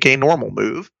to make a normal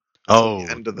move, at the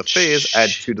end of the phase, add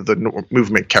 2 to the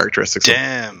movement characteristics of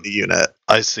the unit.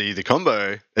 I see the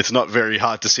combo. It's not very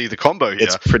hard to see the combo here.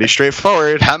 It's pretty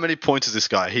straightforward. How many points is this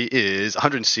guy? He is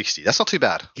 160. That's not too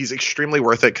bad. He's extremely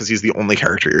worth it because he's the only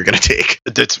character you're going to take.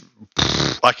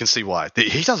 I can see why.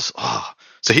 He does.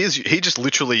 So he just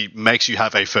literally makes you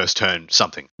have a first turn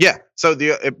something. Yeah. So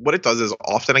what it does is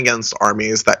often against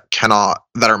armies that are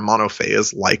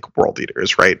monophase, like World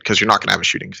Eaters, right? Because you're not going to have a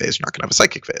shooting phase, you're not going to have a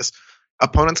psychic phase.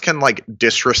 Opponents can like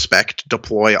disrespect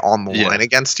deploy on the line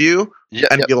against you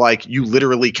and be like, you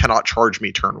literally cannot charge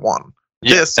me turn 1.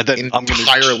 This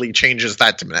entirely changes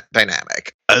that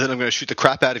dynamic. And then I'm going to shoot the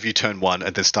crap out of you turn 1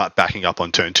 and then start backing up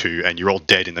on turn 2, and you're all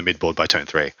dead in the midboard by turn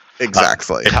 3.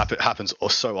 Exactly. It happens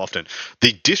so often.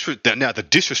 The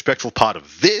disrespectful part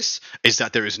of this is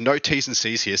that there is no T's and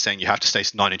C's here saying you have to stay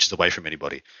 9 inches away from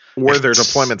anybody. Or their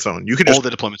deployment zone. You could just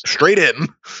their deployment zone. Straight in.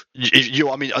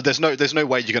 There's no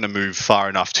way you're going to move far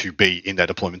enough to be in their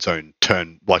deployment zone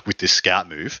turn, like with this scout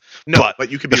move. No, but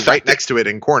you could be right next to it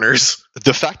in corners.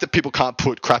 The fact that people can't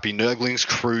put crappy Nurglings,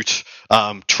 Kroot,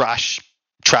 trash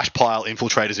pile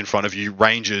infiltrators in front of you,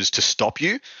 rangers to stop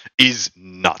you, is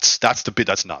nuts. That's the bit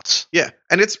that's nuts. Yeah,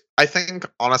 and I think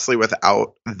honestly,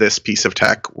 without this piece of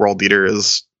tech, World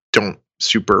Eaters don't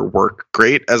super work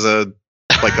great as a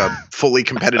fully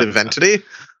competitive entity.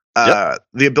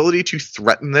 The ability to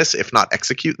threaten this, if not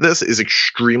execute this, is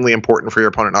extremely important for your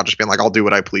opponent, not just being like, I'll do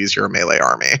what I please, you're a melee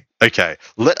army. Okay,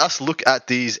 let us look at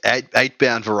these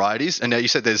 8-bound varieties. And now you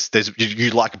said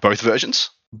you like both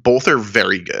versions? Both are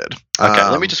very good. Okay,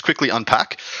 let me just quickly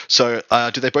unpack. So,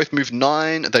 do they both move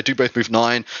 9? They do both move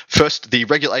 9. First, the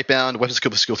regular 8-bound, weapon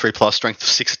skill 3+, strength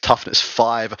 6, toughness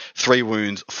 5, 3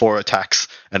 wounds, 4 attacks,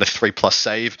 and a 3+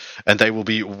 save. And they will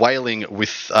be wailing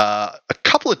with a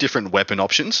couple of different weapon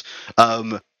options.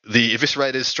 the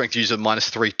Eviscerator's strength user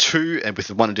 -3/2, and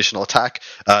with one additional attack.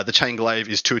 The Chain Glaive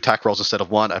is 2 attack rolls instead of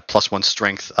 1 at +1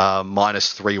 strength,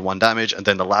 -3, 1 damage, and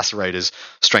then the Lacerator's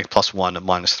strength +1,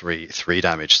 -3, 3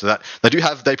 damage. So that they do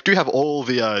have all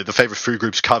the favorite food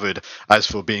groups covered as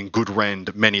for being good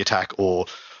rend, many attack, or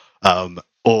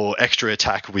extra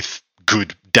attack with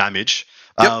good damage.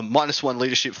 Yep. -1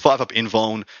 leadership, 5 up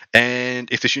invuln, and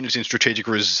if this unit's in strategic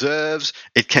reserves,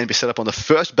 it can be set up on the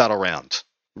first battle round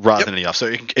rather than any other. So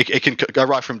it can go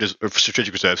right from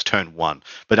strategic reserves turn 1,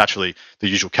 but naturally the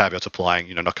usual caveats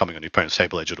applying, not coming on the opponent's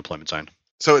table edge or deployment zone.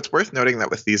 So it's worth noting that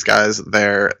with these guys,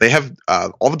 they have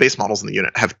all the base models in the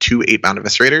unit have 2 8-bound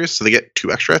Eviscerators, so they get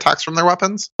 2 extra attacks from their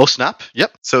weapons. Oh, snap.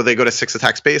 Yep. So they go to 6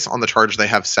 attack space. On the charge, they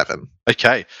have 7.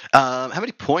 Okay. How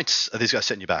many points are these guys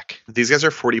setting you back? These guys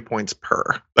are 40 points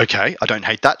per. Okay. I don't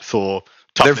hate that for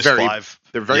toughness 5.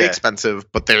 They're very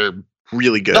expensive, but they're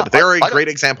really good. They're a great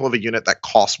example of a unit that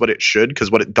costs what it should, because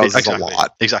what it does is a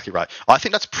lot. Exactly right. I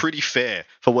think that's pretty fair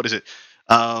for what is it?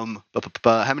 How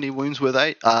many wounds were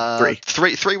they?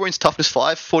 3. 3 wounds, toughness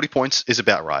 5, 40 points is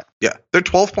about right. Yeah, they're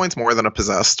 12 points more than a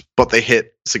possessed, but they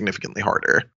hit significantly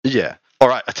harder. Yeah. All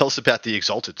right, tell us about the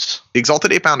Exalteds. The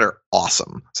Exalted 8-bound are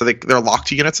awesome. So they're locked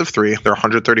to units of 3. They're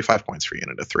 135 points for a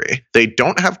unit of 3. They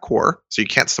don't have core, so you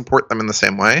can't support them in the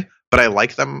same way. But I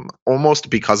like them almost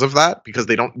because of that, because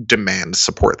they don't demand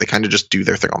support. They kind of just do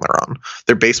their thing on their own.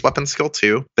 Their base weapon skill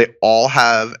 2. They all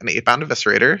have an 8-bound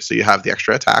Eviscerator, so you have the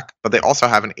extra attack. But they also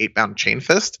have an 8-bound Chain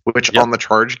Fist, which on the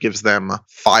charge gives them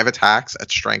 5 attacks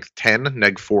at strength 10,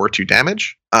 neg 4, 2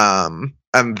 damage. And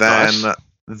then... Nice.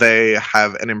 They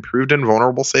have an improved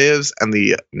invulnerable saves and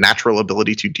the natural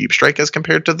ability to deep strike as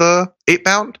compared to the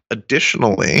 8-bound.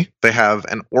 Additionally, they have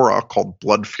an aura called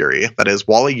Blood Fury. That is,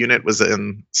 while a unit was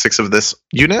in 6 of this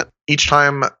unit, each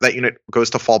time that unit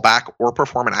goes to fall back or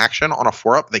perform an action on a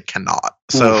 4-up, they cannot.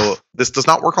 So this does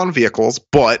not work on vehicles,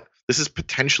 but this is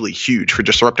potentially huge for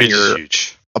disrupting your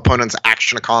opponent's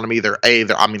action economy.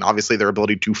 Obviously their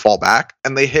ability to fall back,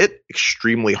 and they hit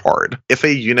extremely hard. If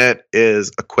a unit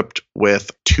is equipped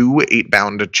with 2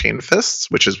 8-bound Chain Fists,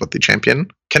 which is what the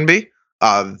champion can be,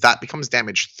 that becomes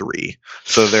damage 3.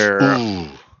 So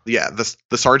the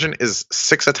sergeant is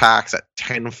 6 attacks at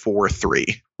 10, 4,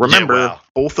 3. Remember,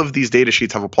 both of these data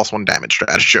sheets have a +1 damage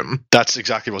stratagem. That's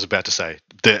exactly what I was about to say.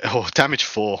 Damage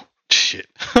 4. Shit.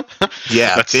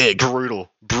 Yeah, that's big. Brutal.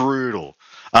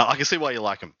 I can see why you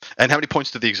like them. And how many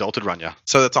points did the Exalted run you?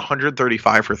 So that's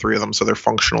 135 for 3 of them, so they're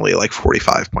functionally like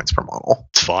 45 points per model.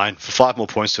 It's fine. For 5 more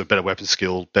points to a better weapon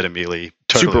skill, better melee.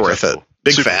 Totally super worth it.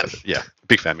 Big fan. Yeah,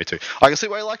 big fan, me too. I can see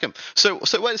why you like them. So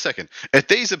wait a second. If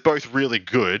these are both really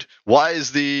good, why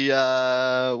is the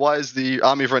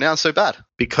Army of Renown so bad?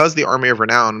 Because the Army of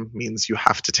Renown means you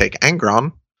have to take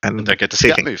Angron. And don't get the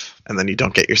scout move. And then you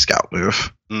don't get your scout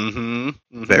move.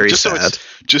 Mm-hmm. Very sad.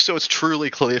 Just so it's truly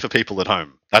clear for people at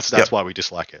home. That's why we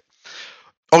dislike it.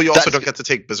 Oh, you also don't get to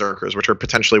take Berserkers, which are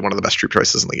potentially one of the best troop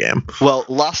choices in the game. Well,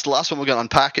 last one we're going to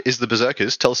unpack is the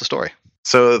Berserkers. Tell us the story.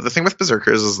 So the thing with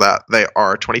Berserkers is that they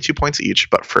are 22 points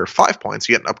each, but for 5 points,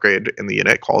 you get an upgrade in the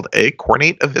unit called a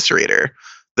Cornate Eviscerator.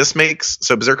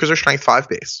 So Berserkers are strength 5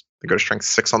 base. They go to strength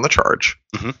 6 on the charge.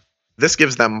 Mm-hmm. This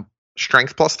gives them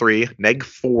strength +3, neg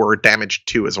 4, damage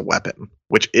 2 as a weapon,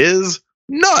 which is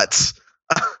nuts.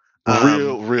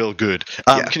 Real good.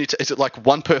 Is it like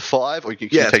 1 per 5, or can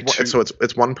you take 2? So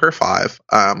it's 1 per 5,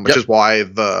 which is why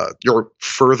you're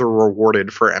further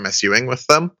rewarded for MSUing with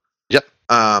them. Yep.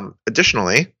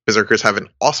 Additionally, Berserkers have an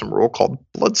awesome rule called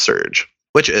Blood Surge,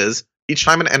 which is each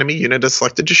time an enemy unit is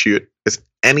selected to shoot, if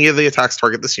any of the attacks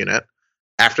target this unit,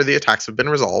 after the attacks have been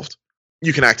resolved,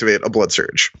 you can activate a Blood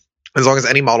Surge. As long as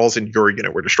any models in your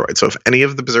unit were destroyed. So if any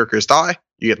of the Berserkers die,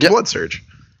 you get the Blood Surge.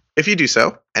 If you do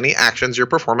so, any actions you're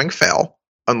performing fail,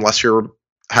 unless you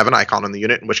have an icon in the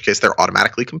unit, in which case they're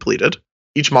automatically completed.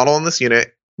 Each model in this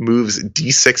unit moves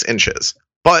d6 inches,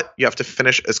 but you have to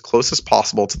finish as close as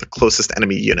possible to the closest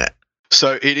enemy unit.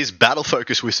 So it is battle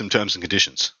focused with some terms and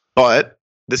conditions. But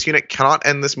this unit cannot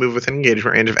end this move within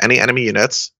engagement range of any enemy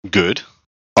units. Good.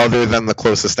 Other than the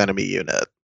closest enemy unit.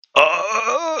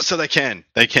 So they can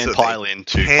pile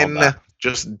into combat.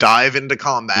 Just dive into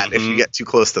combat if you get too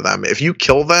close to them. If you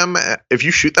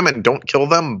shoot them and don't kill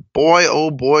them, boy,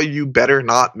 oh boy, you better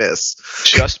not miss.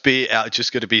 Just going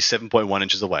to be 7.1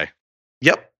 inches away.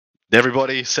 Yep.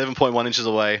 Everybody 7.1 inches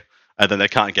away, and then they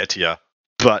can't get to you.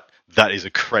 But that is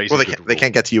a crazy. Well, they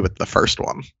can't get to you with the first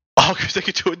one. Oh, because they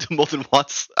could do it more than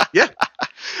once. Yeah.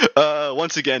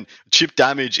 Once again, chip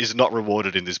damage is not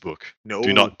rewarded in this book. No,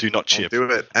 do not don't chip. do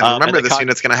it. And remember, and this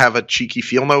unit's going to have a cheeky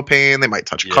feel no pain. They might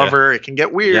touch cover. It can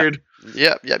get weird.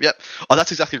 Yep. Oh,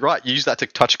 that's exactly right. You use that to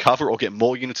touch cover or get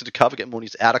more units into cover, get more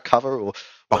units out of cover, or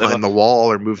whatever. Behind the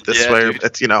wall, or move this way. Dude.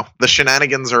 It's the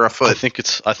shenanigans are afoot. I think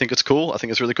it's cool. I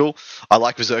think it's really cool. I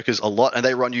like Berserkers a lot, and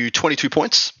they run you 22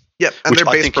 points. Yep, and their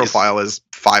base profile is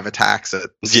 5 attacks at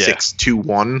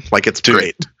 6-2-1. Like, it's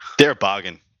great. They're a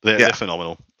bargain. They're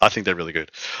phenomenal. I think they're really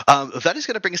good. That is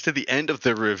going to bring us to the end of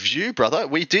the review, brother.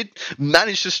 We did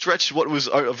manage to stretch what was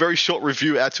a very short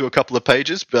review out to a couple of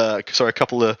pages. A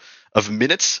couple of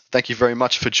minutes. Thank you very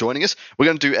much for joining us. We're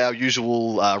going to do our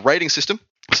usual rating system.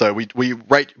 So we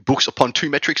rate books upon 2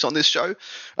 metrics on this show.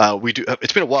 We do.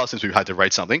 It's been a while since we've had to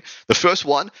rate something. The first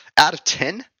one, out of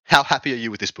 10, how happy are you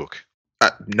with this book?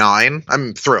 9.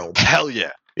 I'm thrilled. Hell yeah.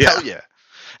 Hell yeah.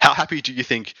 How happy do you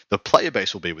think the player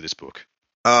base will be with this book?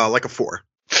 Like a 4.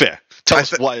 Fair. Tell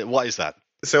us why is that?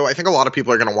 So I think a lot of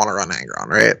people are going to want to run Angron,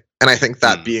 right? And I think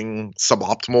that being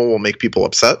suboptimal will make people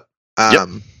upset.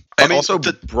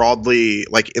 Broadly,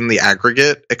 like in the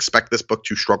aggregate, expect this book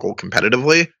to struggle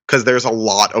competitively because there's a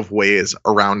lot of ways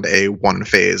around a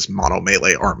one-phase mono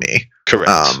melee army.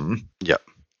 Correct. Yep.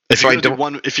 If you're so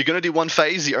going to do one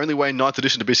phase, the only way in 9th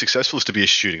edition to be successful is to be a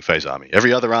shooting phase army.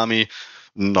 Every other army,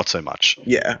 not so much.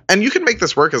 Yeah, and you can make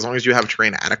this work as long as you have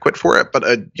terrain adequate for it. But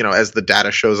as the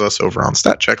data shows us over on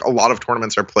StatCheck, a lot of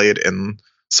tournaments are played in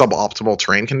suboptimal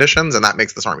terrain conditions, and that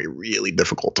makes this army really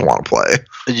difficult to want to play.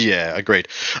 Yeah, agreed.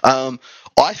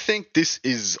 I think this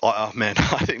is. Oh man,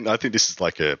 I think this is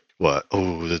like a what?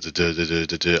 Oh,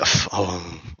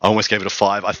 I almost gave it a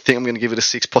 5. I think I'm going to give it a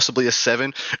 6, possibly a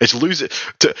 7. It's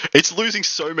losing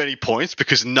so many points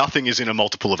because nothing is in a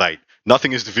multiple of 8.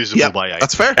 Nothing is divisible by 8.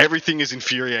 That's fair. Everything is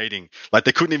infuriating. Like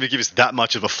they couldn't even give us that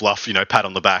much of a fluff, pat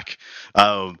on the back,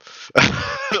 or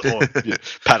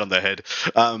pat on the head.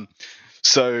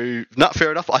 So, not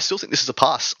fair enough. I still think this is a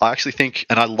pass. I actually think,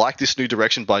 and I like this new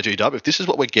direction by GW. If this is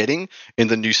what we're getting in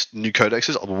the new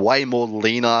codexes, way more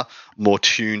leaner, more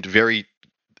tuned, there is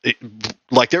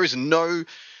no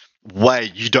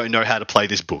way you don't know how to play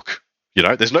this book.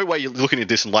 There's no way you're looking at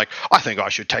this and like, I think I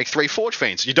should take 3 Forge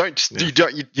Fiends. Don't do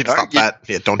that.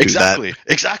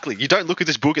 Exactly. You don't look at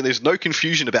this book and there's no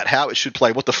confusion about how it should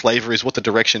play, what the flavor is, what the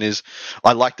direction is.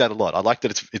 I like that a lot. I like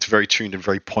that it's very tuned and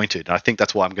very pointed. And I think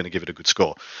that's why I'm going to give it a good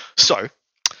score. So,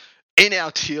 in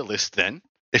our tier list then,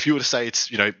 if you were to say it's,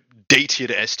 D tier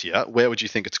to S tier, where would you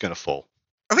think it's going to fall?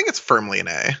 I think it's firmly an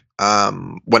A.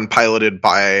 When piloted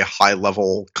by a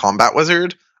high-level combat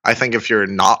wizard, I think if you're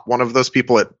not one of those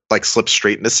people, it slips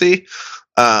straight into C.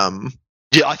 Yeah,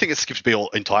 I think it skips B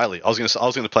entirely. I was going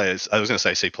to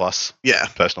say C+. Yeah,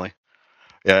 personally.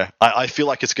 Yeah, I feel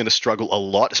like it's going to struggle a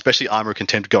lot, especially Armor of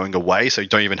Contempt going away. So you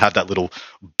don't even have that little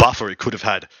buffer it could have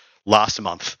had last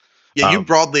month. Yeah, you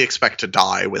broadly expect to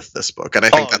die with this book, and I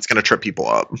think that's going to trip people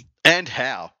up. And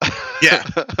how? Yeah.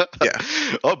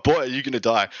 Oh boy, are you going to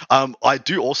die? I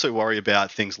do also worry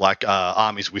about things like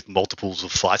armies with multiples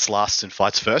of fights lasts and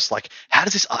fights first. Like, how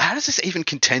does this even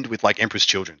contend with Emperor's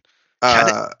Children?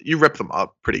 You rip them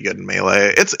up pretty good in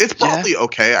melee. It's broadly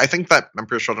okay. I think that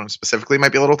Emperor's Children specifically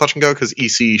might be a little touch and go because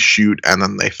EC shoot and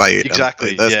then they fight.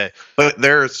 Exactly. But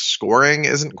their scoring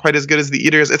isn't quite as good as the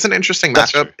Eaters. It's an interesting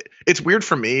matchup. True. It's weird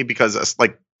for me because it's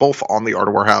both on the Art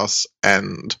of War house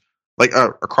and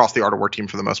across the Art of War team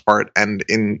for the most part, and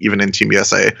even in Team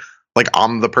USA.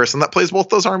 I'm the person that plays both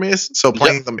those armies, so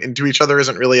playing them into each other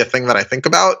isn't really a thing that I think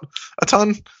about a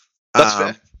ton. That's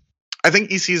fair. I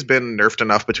think EC's been nerfed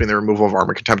enough between the removal of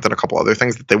Armor Contempt and a couple other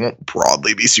things that they won't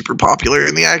broadly be super popular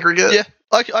in the aggregate. Yeah,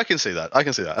 I can see that.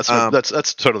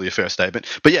 That's totally a fair statement.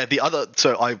 But yeah,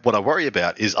 what I worry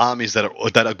about is armies that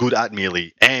are good at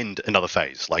melee and another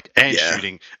phase,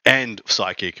 shooting and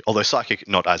psychic. Although psychic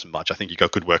not as much. I think you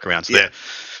got good workarounds there.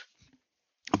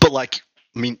 But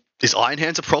is Iron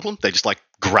Hands a problem? They just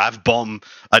grab bomb,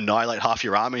 annihilate half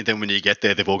your army, and then when you get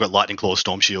there, they've all got lightning claws,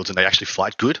 storm shields, and they actually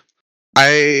fight good.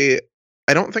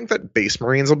 I don't think that base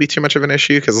marines will be too much of an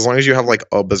issue because as long as you have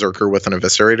a berserker with an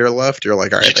eviscerator left, you're all right,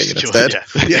 that unit's dead.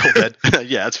 Yeah.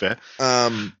 Yeah, that's fair.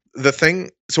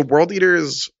 So World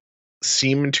Eaters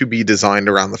seem to be designed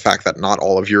around the fact that not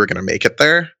all of you are going to make it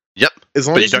there. Yep. As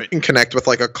long as you can connect with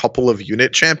a couple of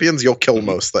unit champions, you'll kill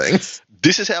most things.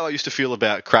 This is how I used to feel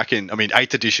about Kraken.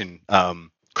 8th edition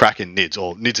Kraken Nids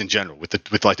or Nids in general with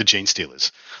the Gene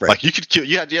Stealers. Right. You could kill.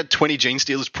 You had 20 Gene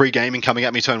Stealers pre-gaming coming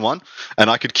at me turn 1, and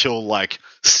I could kill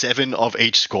 7 of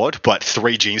each squad, but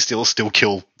 3 Gene Stealers still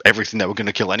kill everything that we're going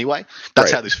to kill anyway.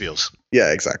 That's how this feels.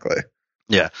 Yeah, exactly.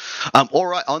 Yeah. All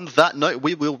right. On that note,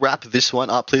 we will wrap this one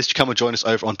up. Please come and join us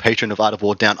over on Patreon of Art of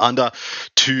War Down Under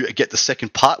to get the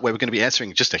second part, where we're going to be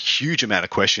answering just a huge amount of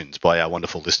questions by our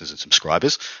wonderful listeners and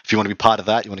subscribers. If you want to be part of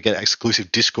that, you want to get exclusive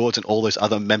Discords and all those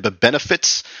other member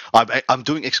benefits. I'm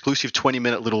doing exclusive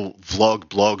 20-minute little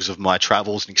blogs of my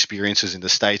travels and experiences in the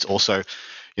States. Also,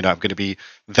 I'm going to be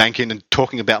thanking and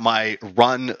talking about my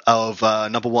run of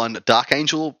number 1 Dark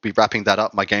Angel. Be wrapping that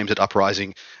up, my games at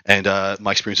Uprising, and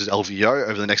my experiences at LVO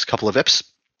over the next couple of eps.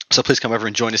 So please come over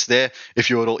and join us there if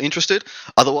you're at all interested.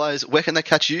 Otherwise, where can they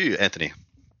catch you, Anthony?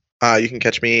 You can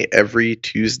catch me every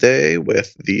Tuesday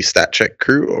with the Stat Check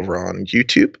crew over on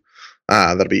YouTube.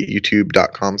 That'll be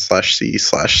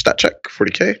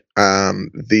youtube.com/c/statcheck40k.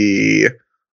 The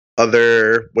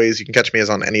other ways you can catch me is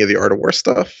on any of the Art of War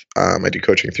stuff. I do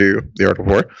coaching through the Art of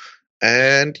War.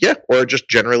 And yeah, or just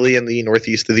generally in the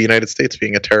northeast of the United States,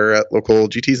 being a terror at local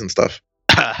GTs and stuff.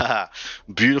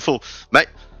 Beautiful. Mate,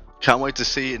 can't wait to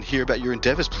see and hear about your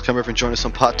endeavors. Please come over and join us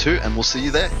on part 2, and we'll see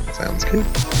you there. Sounds good.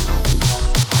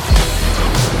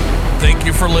 Thank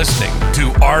you for listening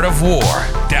to Art of War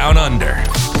Down Under,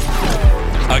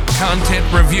 a content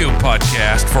review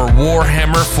podcast for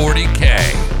Warhammer 40k,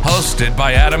 hosted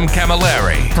by Adam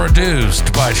Camilleri,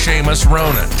 produced by Seamus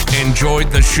Ronan.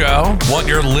 Enjoyed the show? Want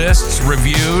your lists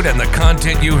reviewed and the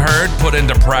content you heard put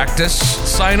into practice?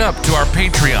 Sign up to our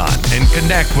Patreon and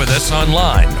connect with us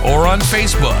online or on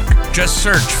Facebook. Just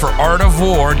search for Art of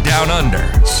War Down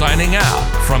Under. Signing out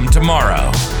from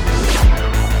tomorrow.